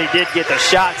whistle, but he did get the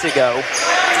shot to go.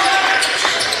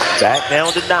 Back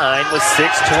down to 9 with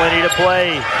 6:20 to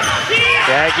play.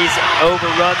 The Aggies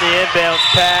overrun the inbounds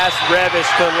pass. Revish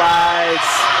collides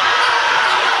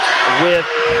with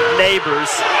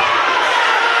Neighbors.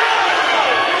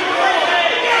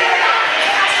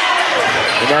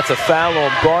 And that's a foul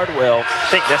on Bardwell. I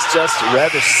think that's just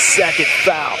Revish's second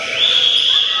foul.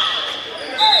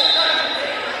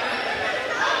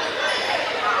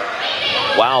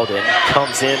 Wilden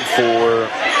comes in for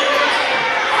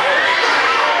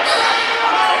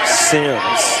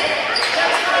Sims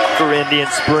for Indian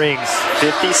Springs.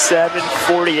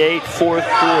 57-48 fourth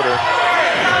quarter.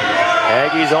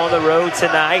 Aggies on the road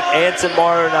tonight and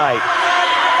tomorrow night.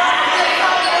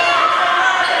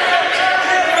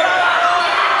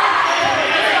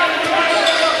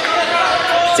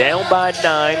 Down by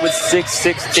 9 with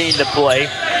 6:16 to play.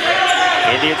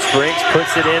 Indian Springs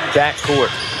puts it in backcourt.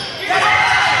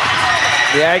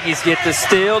 The Aggies get the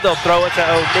steal. They'll throw it to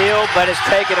O'Neal, but it's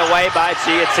taken away by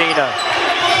Giatina.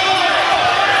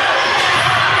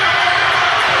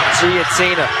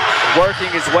 Giatina working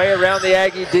his way around the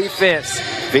Aggie defense.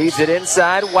 Feeds it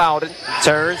inside. Wilden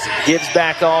turns, gives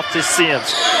back off to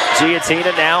Sims.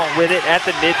 Giatina now with it at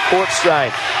the midcourt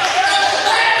stripe.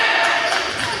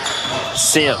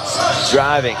 Sims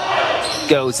driving,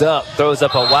 goes up, throws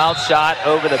up a wild shot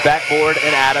over the backboard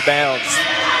and out of bounds.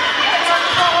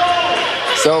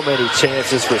 So many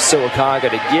chances for Sylacauga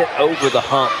to get over the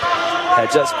hump.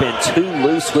 Had just been too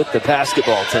loose with the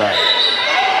basketball tonight.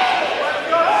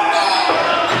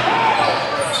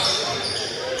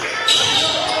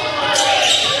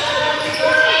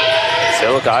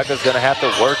 Sylacauga's going to have to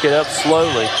work it up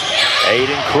slowly.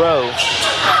 Aiden Crow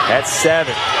at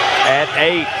 7. At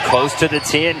 8, close to the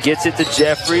 10, gets it to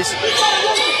Jeffries.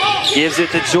 Gives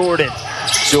it to Jordan.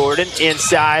 Jordan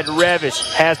inside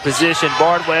Revish. Has position.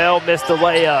 Bardwell missed the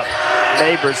layup.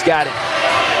 Neighbors got it.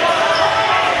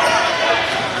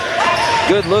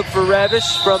 Good look for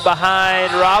Revish from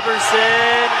behind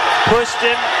Robertson. Pushed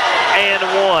him and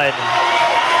one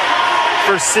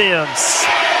for Sims.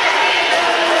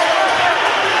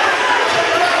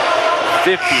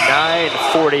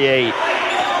 59-48.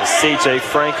 C.J.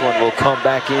 Franklin will come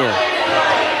back in.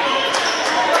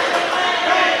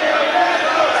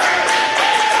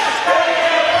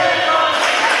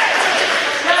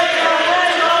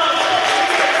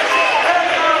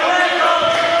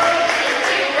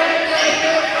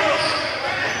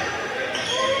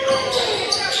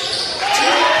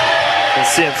 And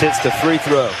Sims hits the free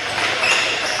throw.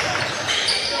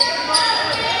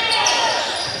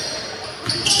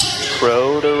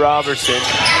 Crow to Robertson.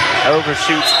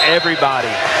 Overshoots everybody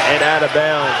and out of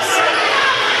bounds.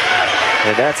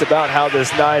 And that's about how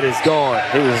this night is gone.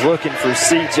 He was looking for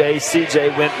CJ.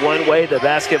 CJ went one way. The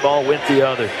basketball went the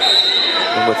other.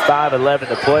 And with 5:11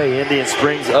 to play, Indian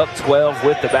Springs up 12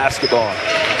 with the basketball.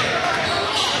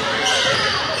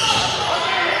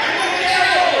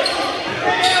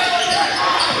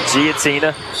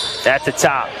 Giatina at the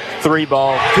top. 3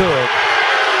 ball, good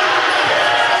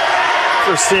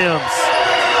for Sims.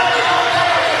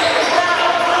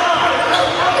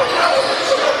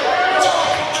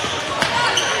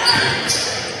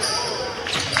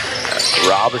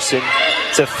 Robertson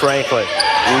to Franklin,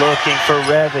 looking for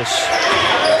Revish.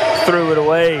 Threw it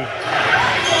away.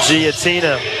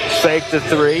 Giatina faked the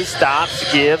 3, stops,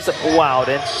 gives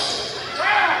Wilden.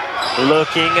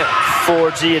 Looking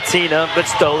for Giatina, but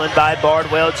stolen by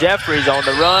Bardwell. Jeffries on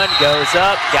the run, goes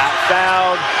up, got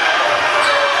fouled.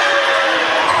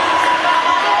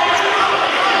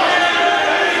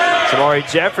 Jamari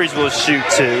Jeffries will shoot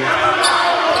 2.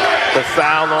 The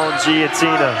foul on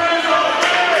Giatina.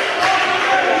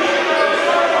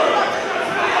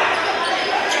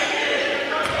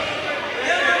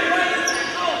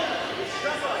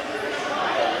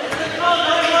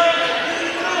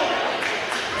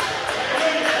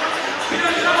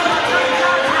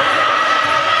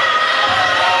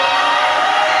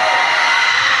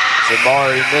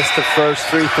 Jamari missed the first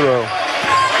free throw.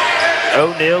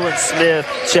 O'Neal and Smith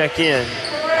check in.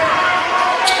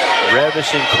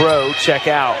 Revish and Crow check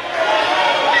out.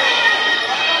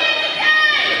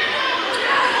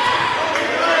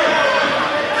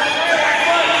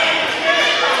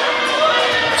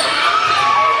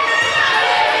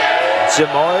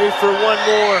 Jamari for one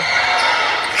more.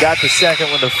 Got the second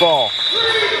one to fall.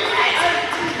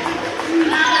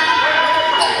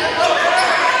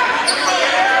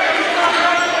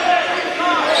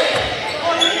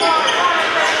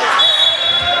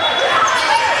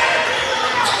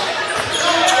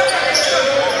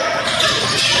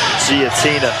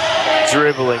 Giatina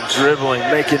dribbling,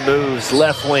 making moves.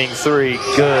 Left wing 3,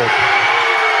 good.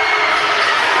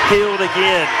 Healed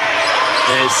again.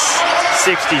 It's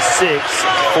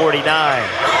 66-49.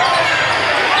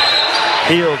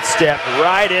 Healed stepped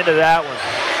right into that one.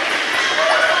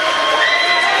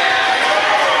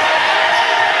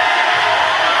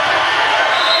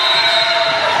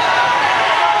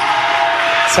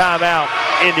 Timeout,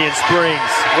 Indian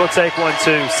Springs. We'll take one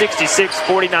too.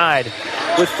 66-49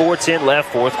 with 4:10 left,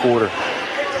 fourth quarter.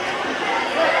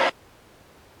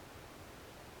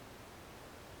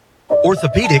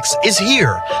 Orthopedics is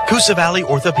here. Coosa Valley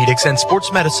Orthopedics and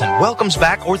Sports Medicine welcomes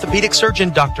back orthopedic surgeon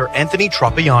Dr. Anthony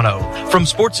Tropiano. From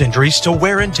sports injuries to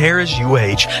wear and tear as you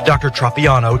age, Dr.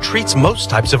 Tropiano treats most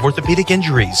types of orthopedic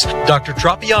injuries. Dr.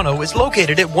 Tropiano is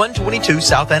located at 122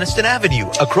 South Anniston Avenue,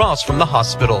 across from the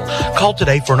hospital. Call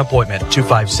today for an appointment,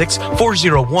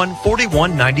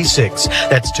 256-401-4196.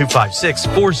 That's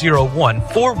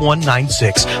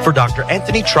 256-401-4196 for Dr.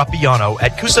 Anthony Tropiano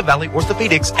at Coosa Valley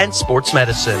Orthopedics and Sports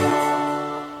Medicine.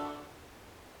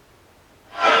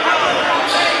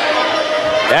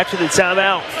 After the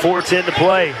timeout, 4:10 to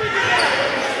play.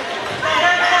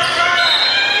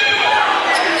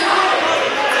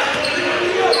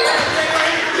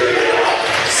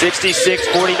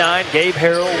 (66-49). Gabe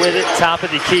Harrell with it, top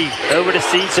of the key. Over to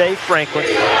C.J. Franklin.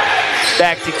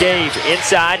 Back to Gabe,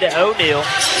 inside to O'Neal.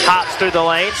 Hops through the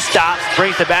lane, stops,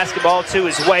 brings the basketball to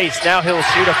his waist. Now he'll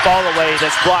shoot a fall away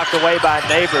that's blocked away by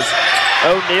Neighbors.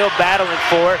 O'Neal battling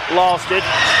for it, lost it.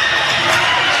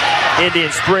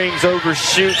 Indian Springs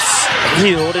overshoots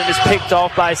Healed and is picked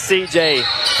off by C.J.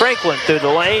 Franklin through the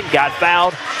lane, got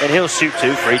fouled, and he'll shoot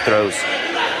 2 free throws.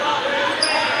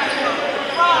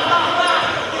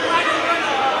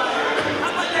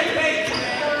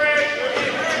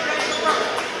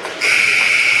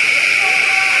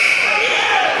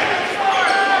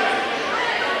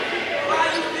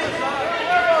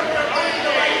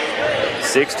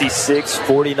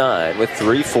 66-49 with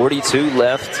 3:42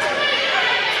 left.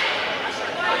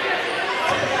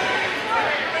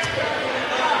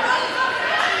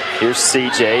 Here's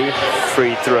CJ,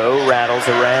 free throw, rattles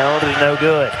around, and no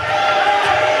good.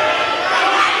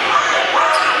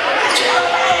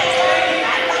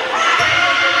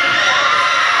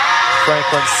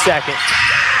 Franklin's second.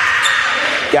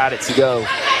 Got it to go.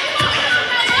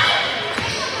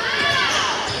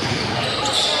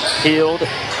 Healed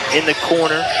in the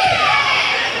corner.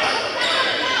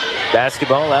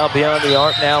 Basketball out beyond the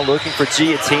arc now, looking for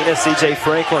Giatina. CJ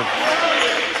Franklin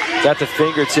got the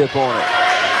fingertip on it.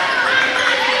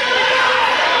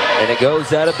 And it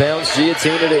goes out of bounds.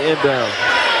 Giatina to inbound.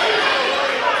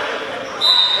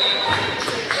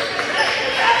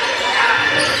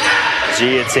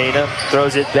 Giatina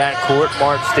throws it backcourt.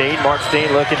 Markstein.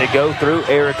 Markstein looking to go through.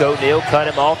 Eric O'Neal cut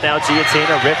him off. Now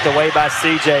Giatina ripped away by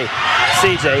CJ.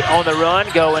 CJ on the run,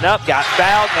 going up, got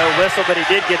fouled. No whistle, but he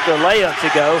did get the layup to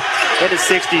go into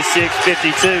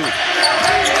 66-52.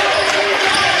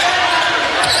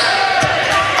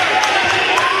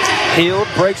 Healed,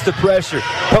 breaks the pressure.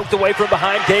 Poked away from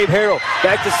behind, Gabe Harrell.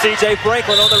 Back to CJ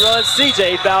Franklin on the run.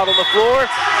 CJ fouled on the floor.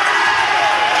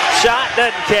 Shot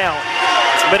doesn't count.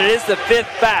 But it is the 5th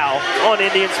foul on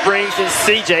Indian Springs, and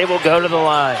CJ will go to the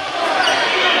line.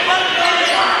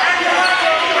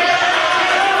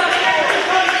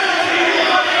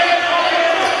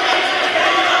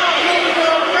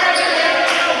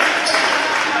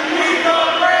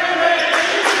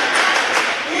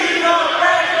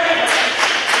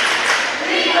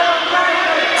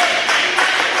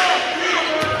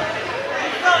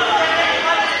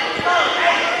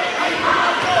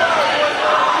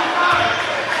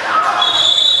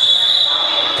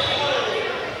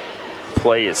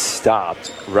 Play is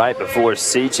stopped right before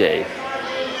CJ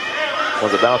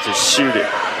was about to shoot it.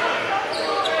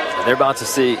 And they're about to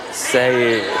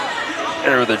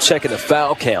they're checking the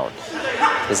foul count.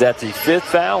 Is that the 5th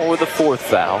foul or the 4th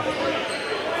foul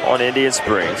on Indian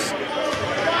Springs?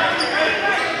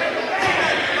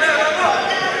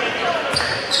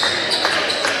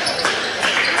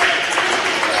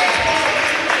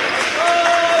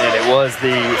 And it was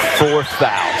the 4th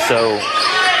foul, so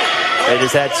they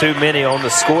just had too many on the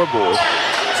scoreboard.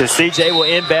 So CJ will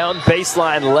inbound,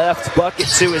 baseline left, bucket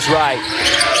to his right.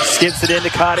 Skips it into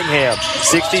Cottingham.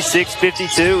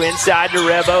 66-52, inside to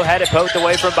Revo. Had it poked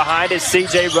away from behind as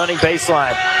CJ running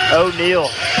baseline. O'Neal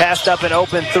passed up an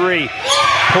open three.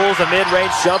 Pulls a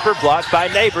mid-range jumper, blocked by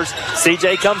Neighbors.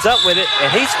 CJ comes up with it,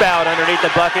 and he's fouled underneath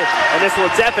the bucket. And this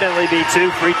will definitely be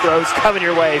 2 free throws coming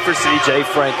your way for CJ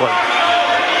Franklin.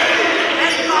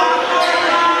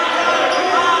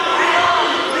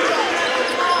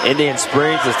 Indian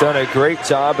Springs has done a great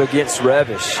job against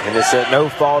Revish, and it's at no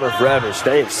fault of Revish.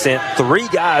 They have sent 3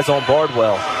 guys on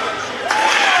Bardwell.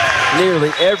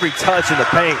 Nearly every touch in the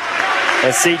paint,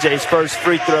 and CJ's first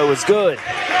free throw is good.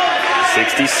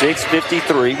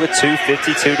 66-53 with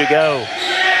 2:52 to go.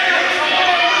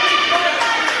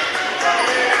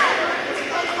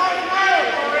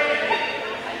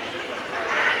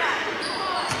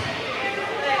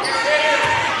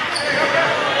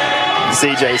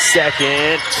 CJ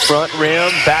second, front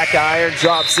rim, back iron,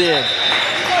 drops in.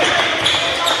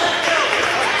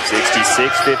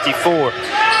 66-54.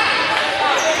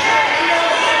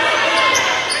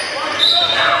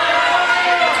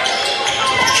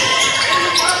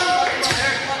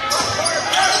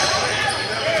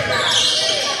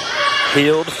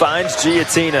 Healed finds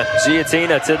Giatina.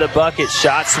 Giatina to the bucket.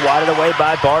 Shot swatted away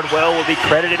by Bardwell. Will be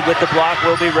credited with the block.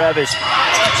 Will be Revish.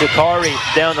 Jakari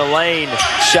down the lane.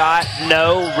 Shot,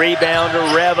 no. Rebound to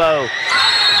Revo.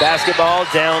 Basketball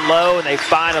down low, and they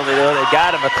finally, though, they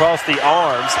got him across the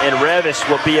arms, and Revish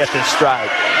will be at the strike.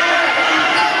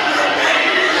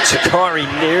 Jakari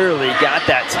nearly got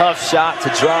that tough shot to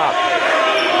drop.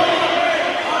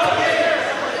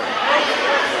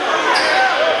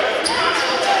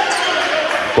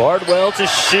 Bardwell to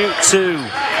shoot 2.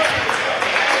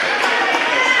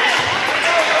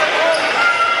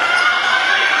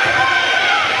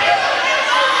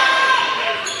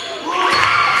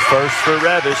 First for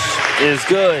Revish is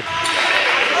good.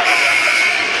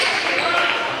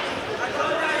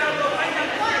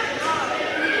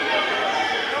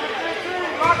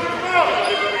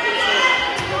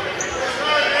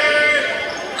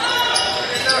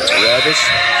 Revish,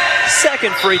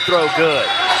 second free throw good.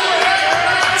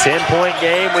 10-point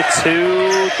game with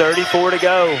 2:34 to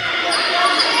go.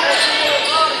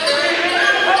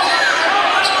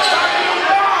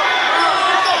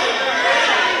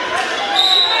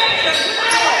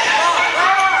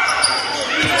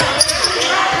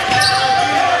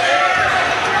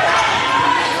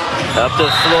 Up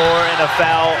the floor and a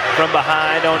foul from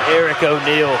behind on Eric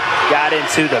O'Neal. Got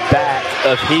into the back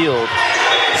of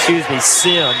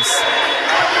Sims.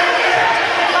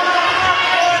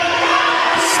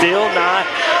 Still not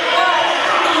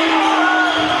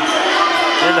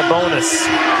in the bonus.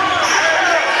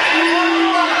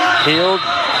 Hield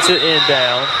to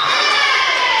inbound.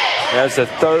 That's the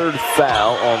third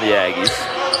foul on the Aggies.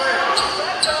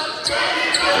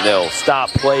 And they'll stop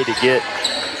play to get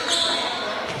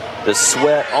the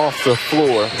sweat off the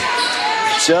floor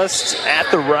just at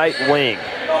the right wing.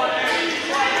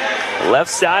 Left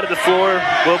side of the floor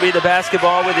will be the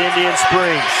basketball with Indian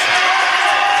Springs.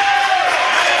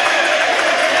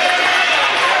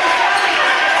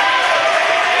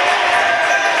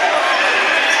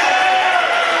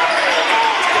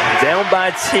 Down by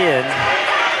 10.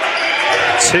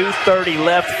 2:30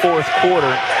 left, fourth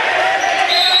quarter.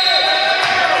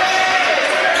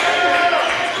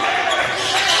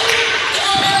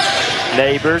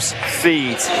 Neighbors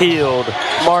feeds, Hield,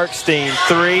 Markstein,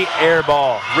 3, air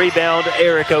ball. Rebound,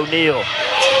 Eric O'Neal.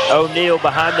 O'Neal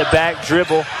behind the back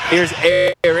dribble. Here's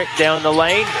Eric down the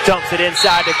lane, dumps it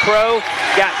inside to Crow.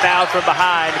 Got fouled from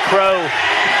behind. Crow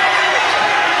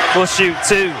will shoot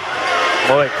 2.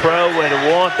 Boy, Crow would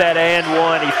want that and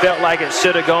one. He felt like it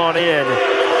should have gone in.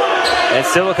 And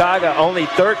Sylacauga only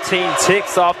 13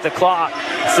 ticks off the clock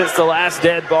since the last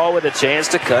dead ball with a chance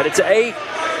to cut it to 8.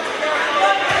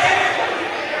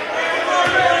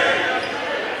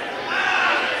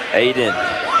 Aiden,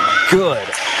 good.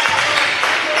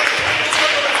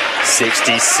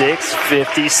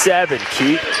 66-57.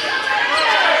 Keep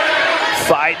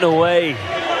fighting away,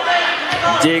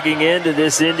 digging into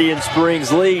this Indian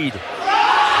Springs lead.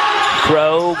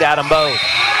 Crow got them both.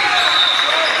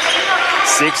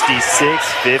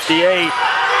 66-58.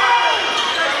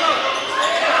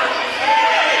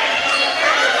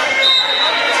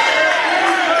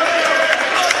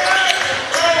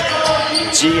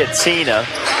 Giatina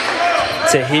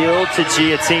to Hill to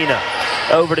Giatina.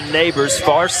 Over to Neighbors,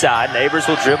 far side. Neighbors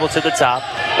will dribble to the top.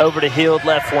 Over to Hill,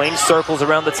 left wing, circles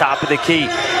around the top of the key.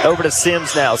 Over to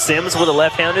Sims now. Sims with a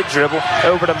left-handed dribble.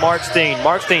 Over to Markstein.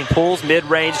 Markstein pulls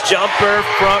mid-range jumper,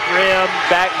 front rim,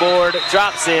 backboard,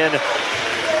 drops in.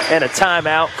 And a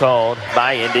timeout called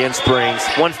by Indian Springs.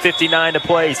 1:59 to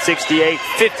play,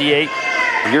 68-58.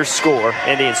 Your score,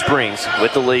 Indian Springs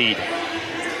with the lead.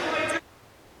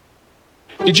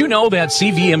 Did you know that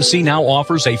CVMC now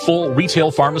offers a full retail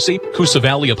pharmacy? Coosa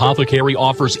Valley Apothecary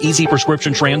offers easy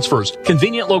prescription transfers,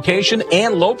 convenient location,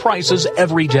 and low prices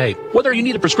every day. Whether you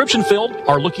need a prescription filled,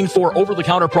 are looking for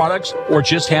over-the-counter products, or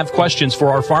just have questions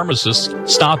for our pharmacists,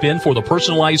 stop in for the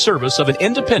personalized service of an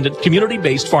independent,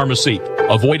 community-based pharmacy.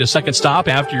 Avoid a second stop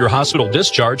after your hospital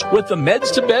discharge with the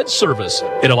Meds-to-Bed service.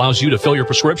 It allows you to fill your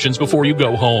prescriptions before you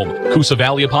go home. Coosa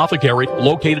Valley Apothecary,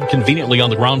 located conveniently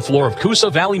on the ground floor of Coosa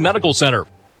Valley Medical Center.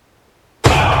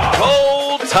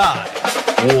 Roll Tide.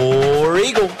 War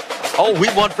Eagle. All we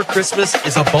want for Christmas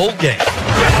is a bowl game.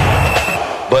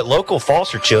 But local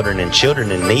foster children and children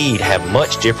in need have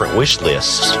much different wish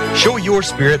lists. Show your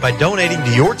spirit by donating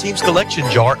to your team's collection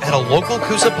jar at a local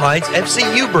Coosa Pines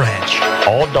FCU branch.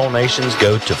 All donations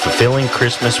go to fulfilling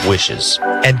Christmas wishes.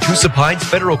 And Coosa Pines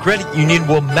Federal Credit Union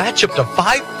will match up to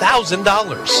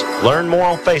 $5,000. Learn more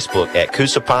on Facebook at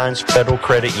Coosa Pines Federal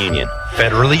Credit Union.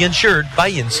 Federally insured by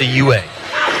NCUA.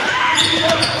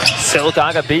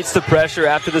 Sylacauga beats the pressure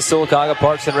after the Sylacauga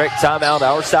Parks and Rec timeout.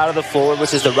 Our side of the floor,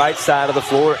 which is the right side of the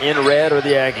floor, in red are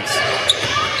the Aggies.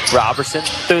 Robertson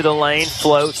through the lane,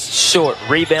 floats short.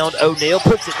 Rebound, O'Neal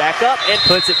puts it back up and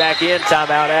puts it back in.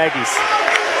 Timeout, Aggies.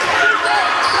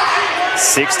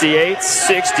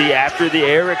 68-60 after the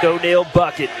Eric O'Neal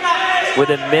bucket. With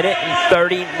a minute and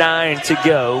 39 to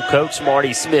go, Coach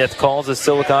Marty Smith calls the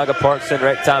Sylacauga Parks and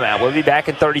Rec timeout. We'll be back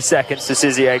in 30 seconds. This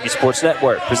is the Aggie Sports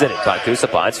Network, presented by Coosa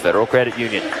Pines Federal Credit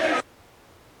Union.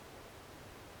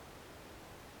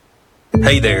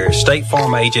 Hey there, State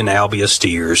Farm Agent Albia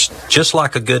Steers. Just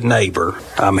like a good neighbor,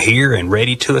 I'm here and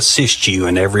ready to assist you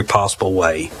in every possible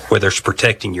way. Whether it's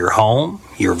protecting your home,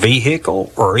 your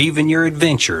vehicle, or even your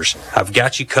adventures, I've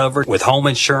got you covered with home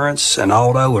insurance and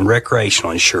auto and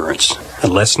recreational insurance.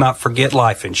 And let's not forget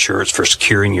life insurance for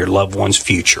securing your loved one's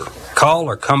future. Call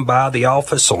or come by the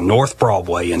office on North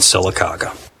Broadway in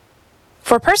Sylacauga.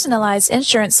 For personalized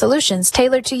insurance solutions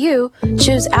tailored to you,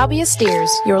 choose Albia Steers,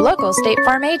 your local State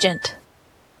Farm agent.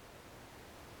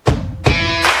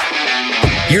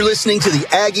 You're listening to the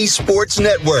Aggie Sports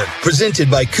Network, presented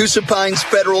by Coosa Pines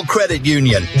Federal Credit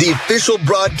Union, the official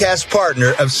broadcast partner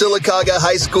of Sylacauga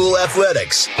High School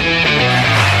Athletics.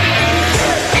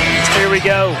 Here we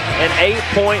go. An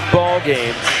 8-point ball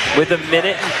game with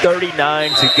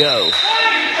 1:39 to go.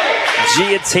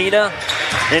 Giatina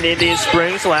and Indian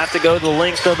Springs will have to go the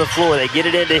length of the floor. They get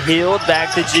it into Hield,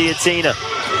 back to Giatina,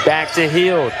 back to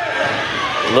Hield.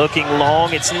 Looking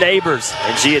long, it's Neighbors,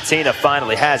 and Giatina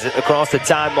finally has it across the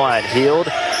timeline.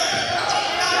 Hield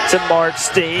to Mark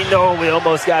Steen. Oh, we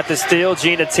almost got the steal.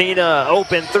 Giatina,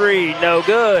 open three, no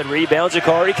good. Rebound,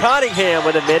 Jakari Cottingham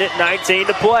with 1:19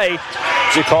 to play.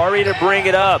 Jakari to bring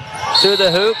it up to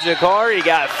the hoop. Jakari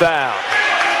got fouled.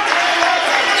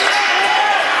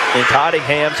 And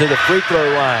Cottingham to the free throw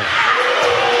line.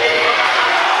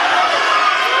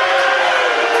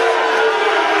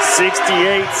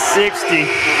 68-60.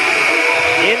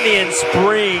 Indian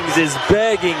Springs is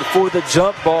begging for the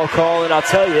jump ball call, and I'll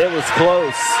tell you, it was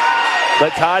close.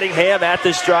 But Cottingham at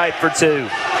the stripe for two.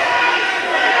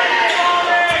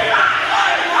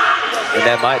 And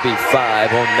that might be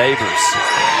 5 on Neighbors.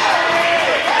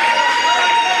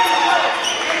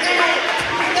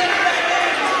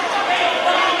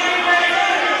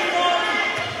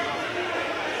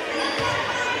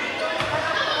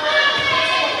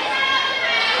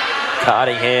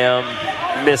 Cottingham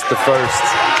missed the first.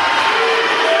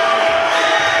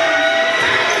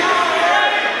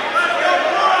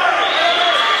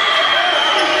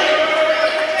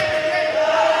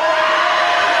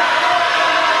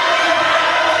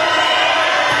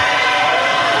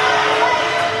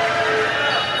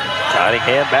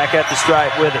 Cottingham back at the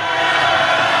stripe with it.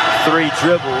 3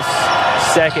 dribbles,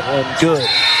 second one good.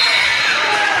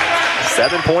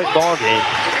 7-point ball game.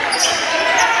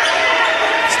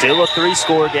 Still a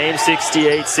 3-score game,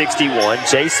 68-61.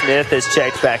 Jay Smith has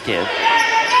checked back in.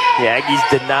 The Aggies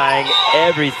denying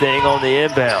everything on the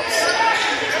inbounds.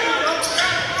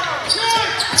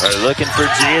 They're looking for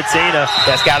Giatina.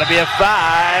 That's got to be a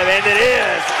 5, and it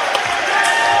is.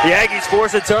 The Aggies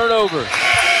force a turnover.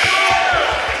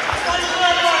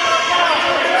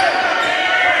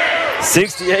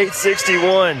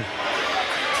 68-61.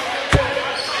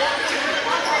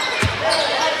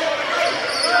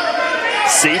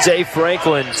 C.J.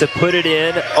 Franklin to put it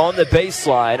in on the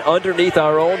baseline underneath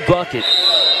our own bucket.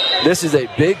 This is a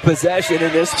big possession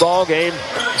in this ball game.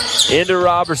 Into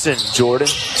Robertson. Jordan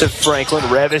to Franklin.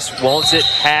 Revish wants it,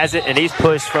 has it, and he's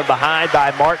pushed from behind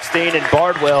by Mark Steen and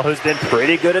Bardwell, who's been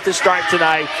pretty good at the stripe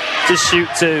tonight, to shoot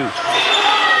 2.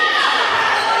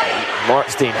 Mark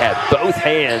Steen had both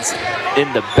hands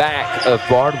in the back of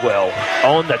Bardwell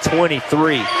on the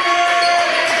 23.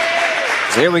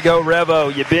 Here we go, Revo.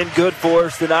 You've been good for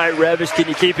us tonight, Revish. Can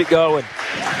you keep it going?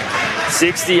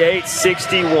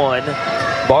 68-61.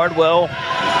 Bardwell,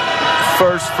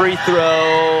 first free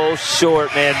throw,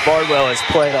 short. Man, Bardwell has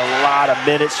played a lot of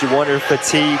minutes. You wonder if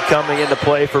fatigue coming into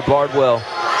play for Bardwell.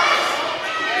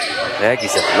 The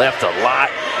Aggies have left a lot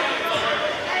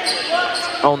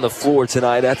on the floor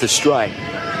tonight at the stripe.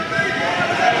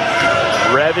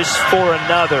 Revish for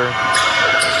another.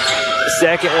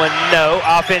 Second one, no.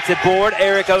 Offensive board.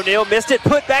 Eric O'Neal missed it.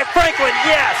 Put back Franklin.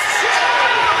 Yes!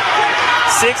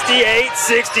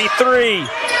 68-63.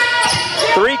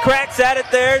 3 cracks at it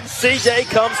there, and CJ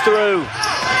comes through.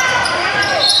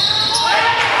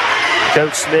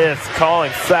 Coach Smith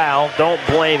calling foul. Don't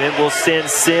blame him. We'll send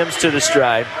Sims to the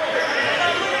stripe.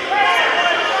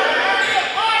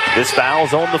 This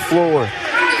foul's on the floor.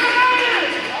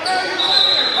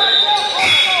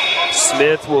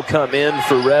 Smith will come in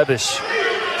for Revish.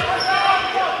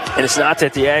 And it's not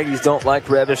that the Aggies don't like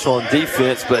Revish on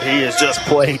defense, but he has just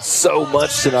played so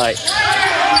much tonight.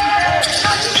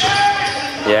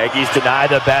 The Aggies deny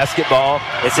the basketball.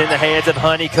 It's in the hands of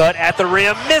Honeycutt at the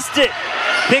rim. Missed it.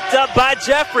 Picked up by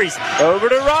Jeffries. Over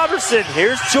to Robertson.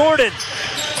 Here's Jordan.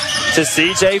 To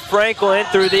C.J. Franklin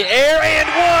through the air and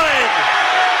one.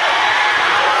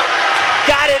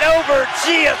 Got it over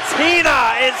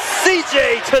Giatina and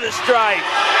C.J. to the stripe.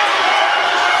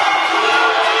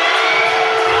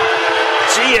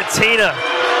 Giatina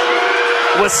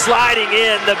was sliding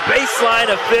in. The baseline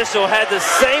official had the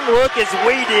same look as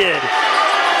we did.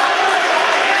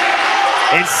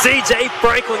 And C.J.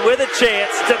 Franklin with a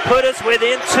chance to put us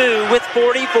within 2 with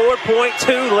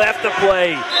 44.2 left to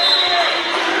play.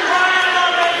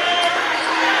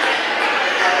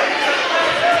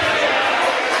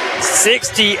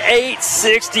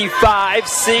 (68-65).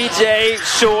 C.J.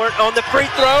 short on the free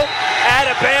throw. Out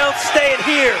of bounds, staying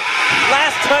here.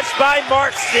 Last touch by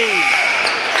Mark Steen.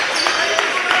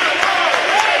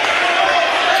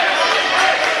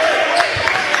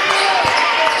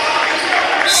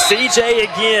 C.J.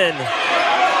 again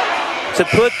to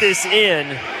put this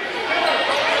in.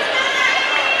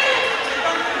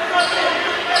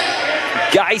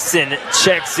 Geisen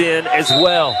checks in as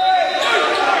well.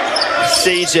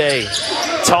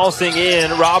 CJ tossing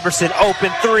in. Robertson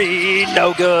open three,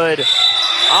 no good.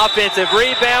 Offensive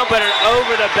rebound, but an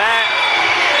over the back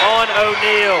on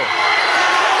O'Neal.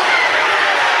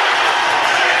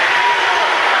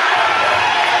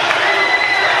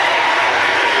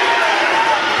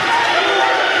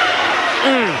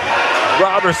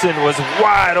 Robertson was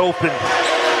wide open.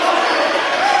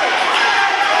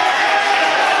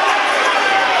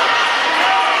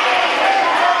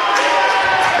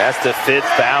 That's the 5th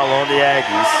foul on the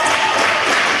Aggies.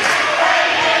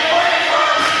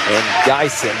 And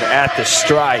Geisen at the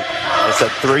stripe. It's a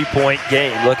 3-point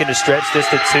game. Looking to stretch this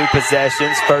to 2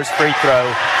 possessions. First free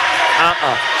throw.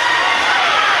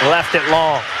 Left it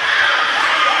long.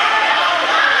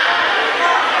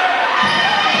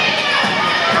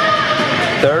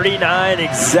 .39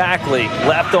 exactly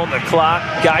left on the clock.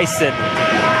 Geisen.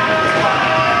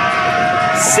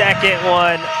 Second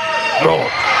one.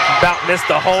 About missed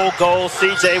the whole goal.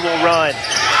 CJ will run.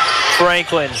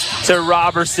 Franklin to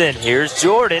Robertson. Here's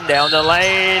Jordan down the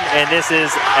lane, and this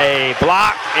is a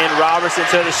block, and Robertson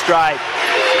to the stripe.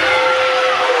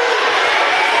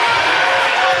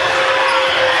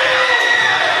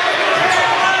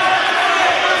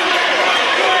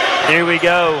 Here we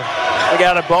go. We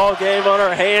got a ball game on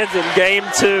our hands in game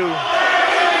 2.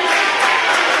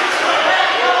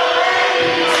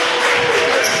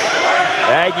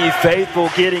 Aggie faithful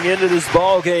getting into this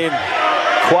ball game.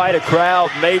 Quite a crowd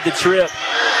made the trip.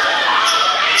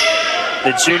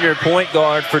 The junior point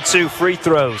guard for 2 free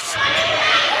throws.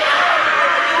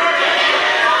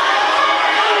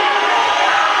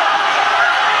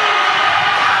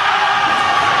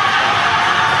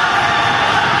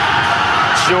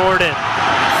 Jordan.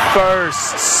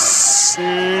 First,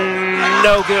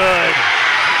 no good.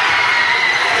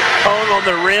 Hung on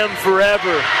the rim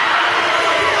forever.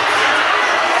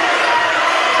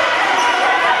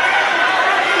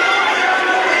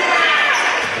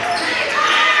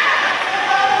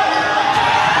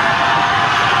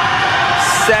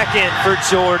 Second for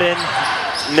Jordan.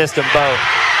 Missed them both.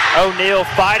 O'Neal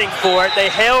fighting for it. They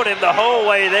held him the whole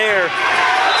way there,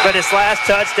 but his last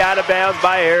touched out of bounds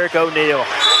by Eric O'Neal.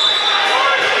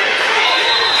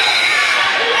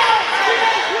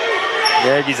 The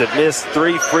Aggies have missed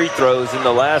 3 free throws in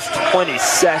the last 20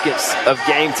 seconds of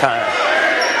game time.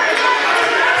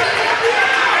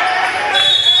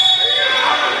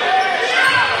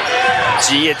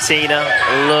 Giatina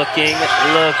looking,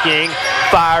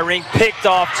 firing, picked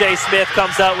off. Jay Smith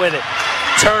comes up with it.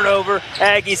 Turnover,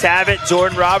 Aggies have it.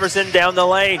 Jordan Robertson down the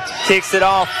lane, kicks it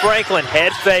off. Franklin,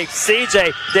 head fake.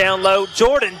 CJ down low.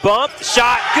 Jordan bumped,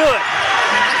 shot good.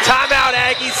 Timeout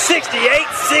Aggies,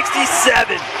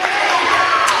 68-67.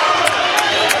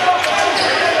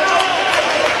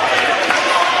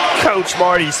 Coach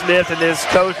Marty Smith and his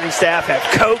coaching staff have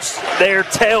coached their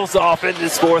tails off in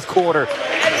this 4th quarter.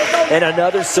 And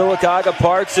another Sylacauga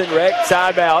Parks and Rec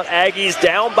timeout. Aggies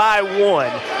down by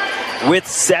 1 with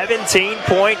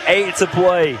 17.8 to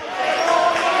play.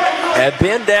 Have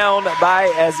been down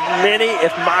by as many,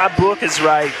 if my book is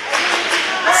right,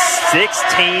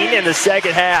 16 in the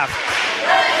second half.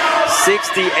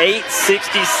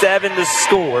 68-67 to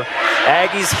score.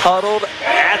 Aggies huddled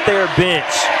at their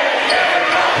bench.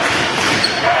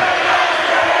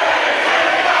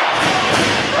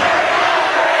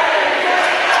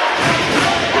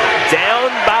 Down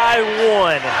by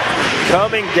 1,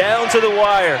 coming down to the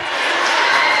wire.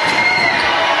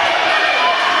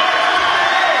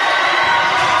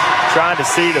 Trying to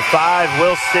see the 5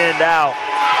 will stand out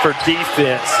for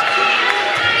defense.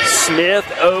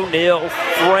 Smith, O'Neal,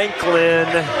 Franklin,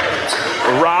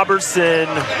 Robertson,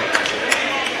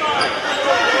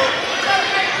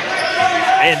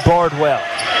 and Bardwell.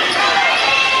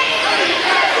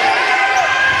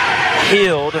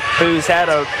 Hield, who's had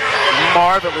a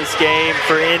marvelous game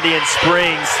for Indian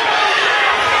Springs,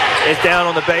 is down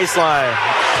on the baseline.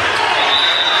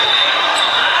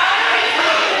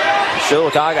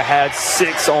 Sylacauga had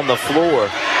 6 on the floor.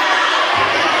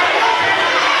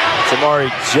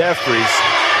 Tamari Jeffries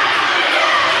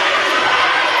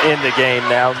in the game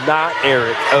now, not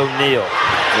Eric O'Neal.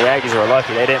 The Aggies are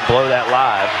lucky they didn't blow that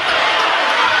live.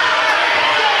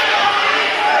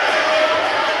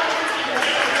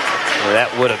 Well,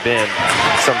 that would have been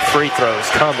some free throws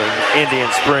coming Indian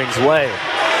Springs' way.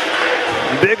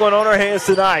 Big one on our hands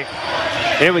tonight.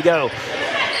 Here we go.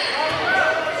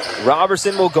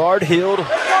 Robertson will guard Hield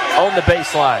on the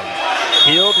baseline.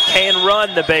 Hield can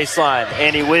run the baseline,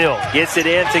 and he will. Gets it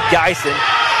in to Geisen.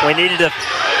 We needed to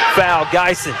foul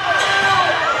Geisen.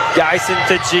 Geisen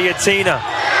to Giatina.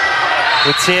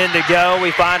 With 10 to go,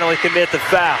 we finally commit the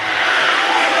foul.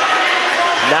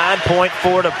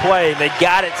 9.4 to play. They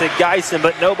got it to Geisen,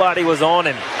 but nobody was on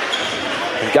him.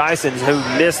 And Geisen, who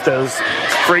missed those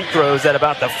free throws at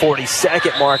about the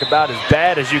 42nd mark, about as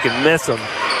bad as you can miss them.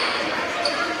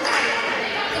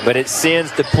 But it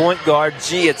sends the point guard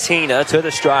Giatina to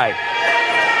the stripe.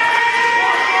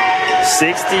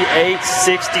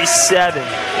 68-67.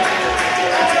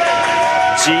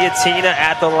 Giatina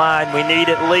at the line. We need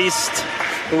at least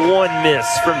one miss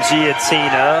from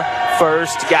Giatina.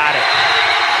 First, got it.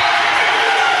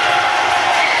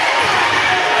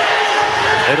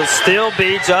 It'll still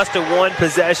be just a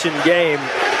one-possession game,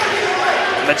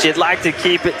 but you'd like to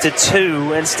keep it to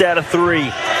 2 instead of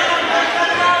 3.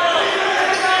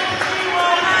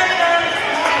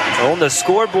 On the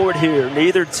scoreboard here,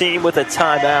 neither team with a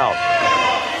timeout.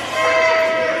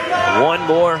 One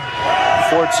more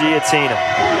for Giatina.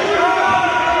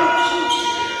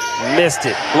 Missed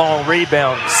it. Long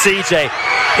rebound. CJ.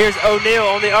 Here's O'Neal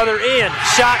on the other end.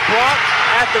 Shot blocked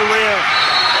at the rim.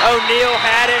 O'Neal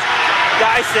had it.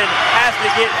 Geisen has to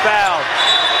get fouled.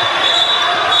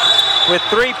 With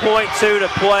 3.2 to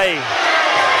play.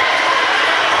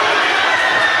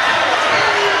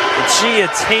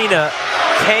 Giatina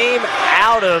came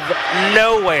out of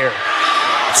nowhere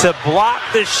to block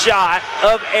the shot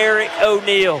of Eric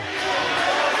O'Neal.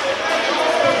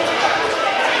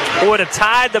 Would have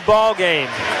tied the ball game.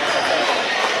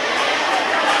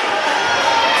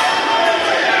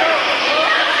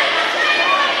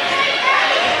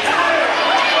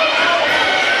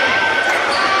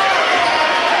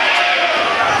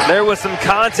 There was some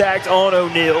contact on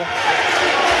O'Neal.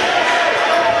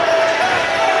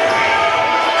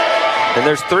 And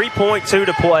there's 3.2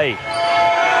 to play.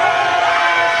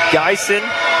 Geisen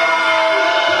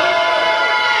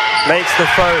makes the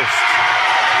first.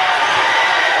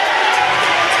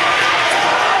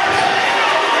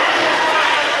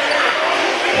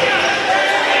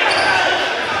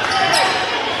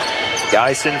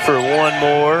 Geisen for one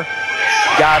more.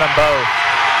 Got them both.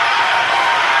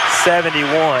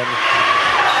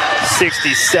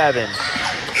 71-67.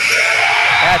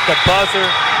 At the buzzer.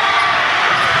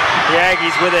 The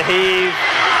Aggies with a heave.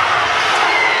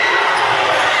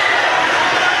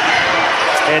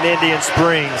 And Indian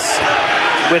Springs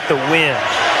with the win.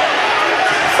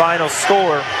 Final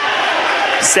score,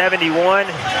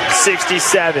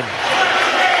 71-67.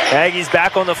 Aggies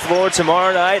back on the floor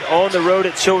tomorrow night on the road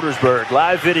at Childersburg.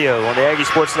 Live video on the Aggie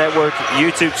Sports Network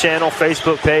YouTube channel,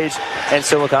 Facebook page, and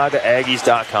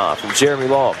SylacaugaAggies.com. From Jeremy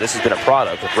Long, this has been a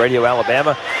product of Radio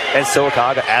Alabama and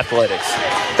Sylacauga Athletics.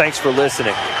 Thanks for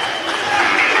listening.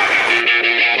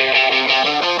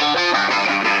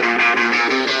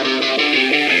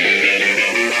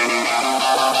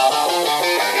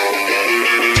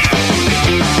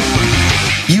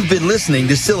 Been listening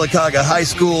to Sylacauga High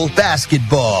School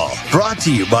basketball, brought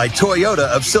to you by Toyota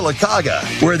of Sylacauga,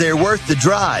 where they're worth the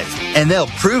drive, and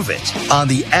they'll prove it on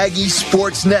the Aggie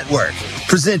Sports Network,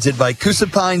 presented by Coosa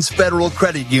Pines Federal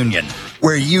Credit Union,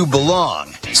 where you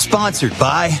belong. Sponsored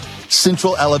by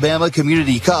Central Alabama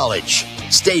Community College,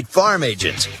 State Farm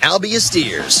Agent, Albia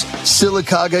Steers,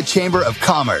 Sylacauga Chamber of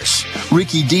Commerce,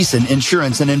 Ricky Deason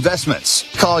Insurance and Investments,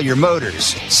 Collier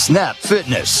Motors, Snap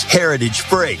Fitness, Heritage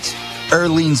Freight,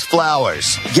 Erlene's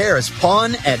Flowers, Garris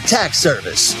Pawn and Tax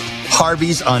Service,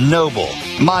 Harvey's on Noble,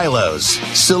 Milo's,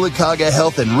 Sylacauga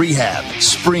Health and Rehab,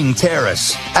 Spring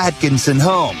Terrace, Atkinson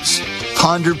Homes,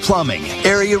 Ponder Plumbing,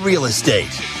 Area Real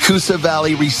Estate, Coosa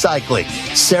Valley Recycling,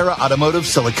 Sarah Automotive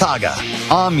Sylacauga,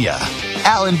 Amya,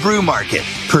 Allen Brew Market,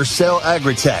 Purcell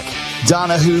Agritech,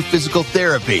 Donahue Physical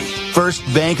Therapy, First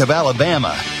Bank of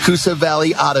Alabama, Coosa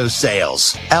Valley Auto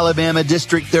Sales, Alabama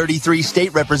District 33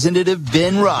 State Representative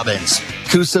Ben Robbins,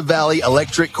 Coosa Valley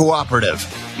Electric Cooperative,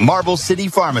 Marble City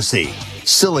Pharmacy,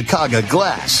 Sylacauga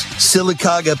Glass,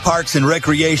 Sylacauga Parks and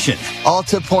Recreation,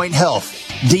 Alta Point Health,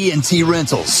 D&T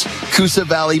Rentals, Coosa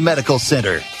Valley Medical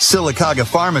Center, Sylacauga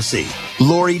Pharmacy,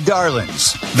 Lori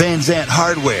Darlins, Van Zant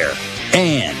Hardware,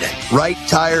 and Wright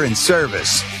Tire and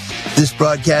Service. This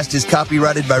broadcast is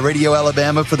copyrighted by Radio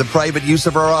Alabama for the private use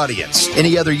of our audience.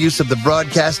 Any other use of the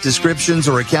broadcast descriptions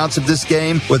or accounts of this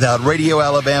game without Radio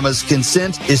Alabama's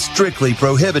consent is strictly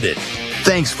prohibited.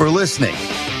 Thanks for listening.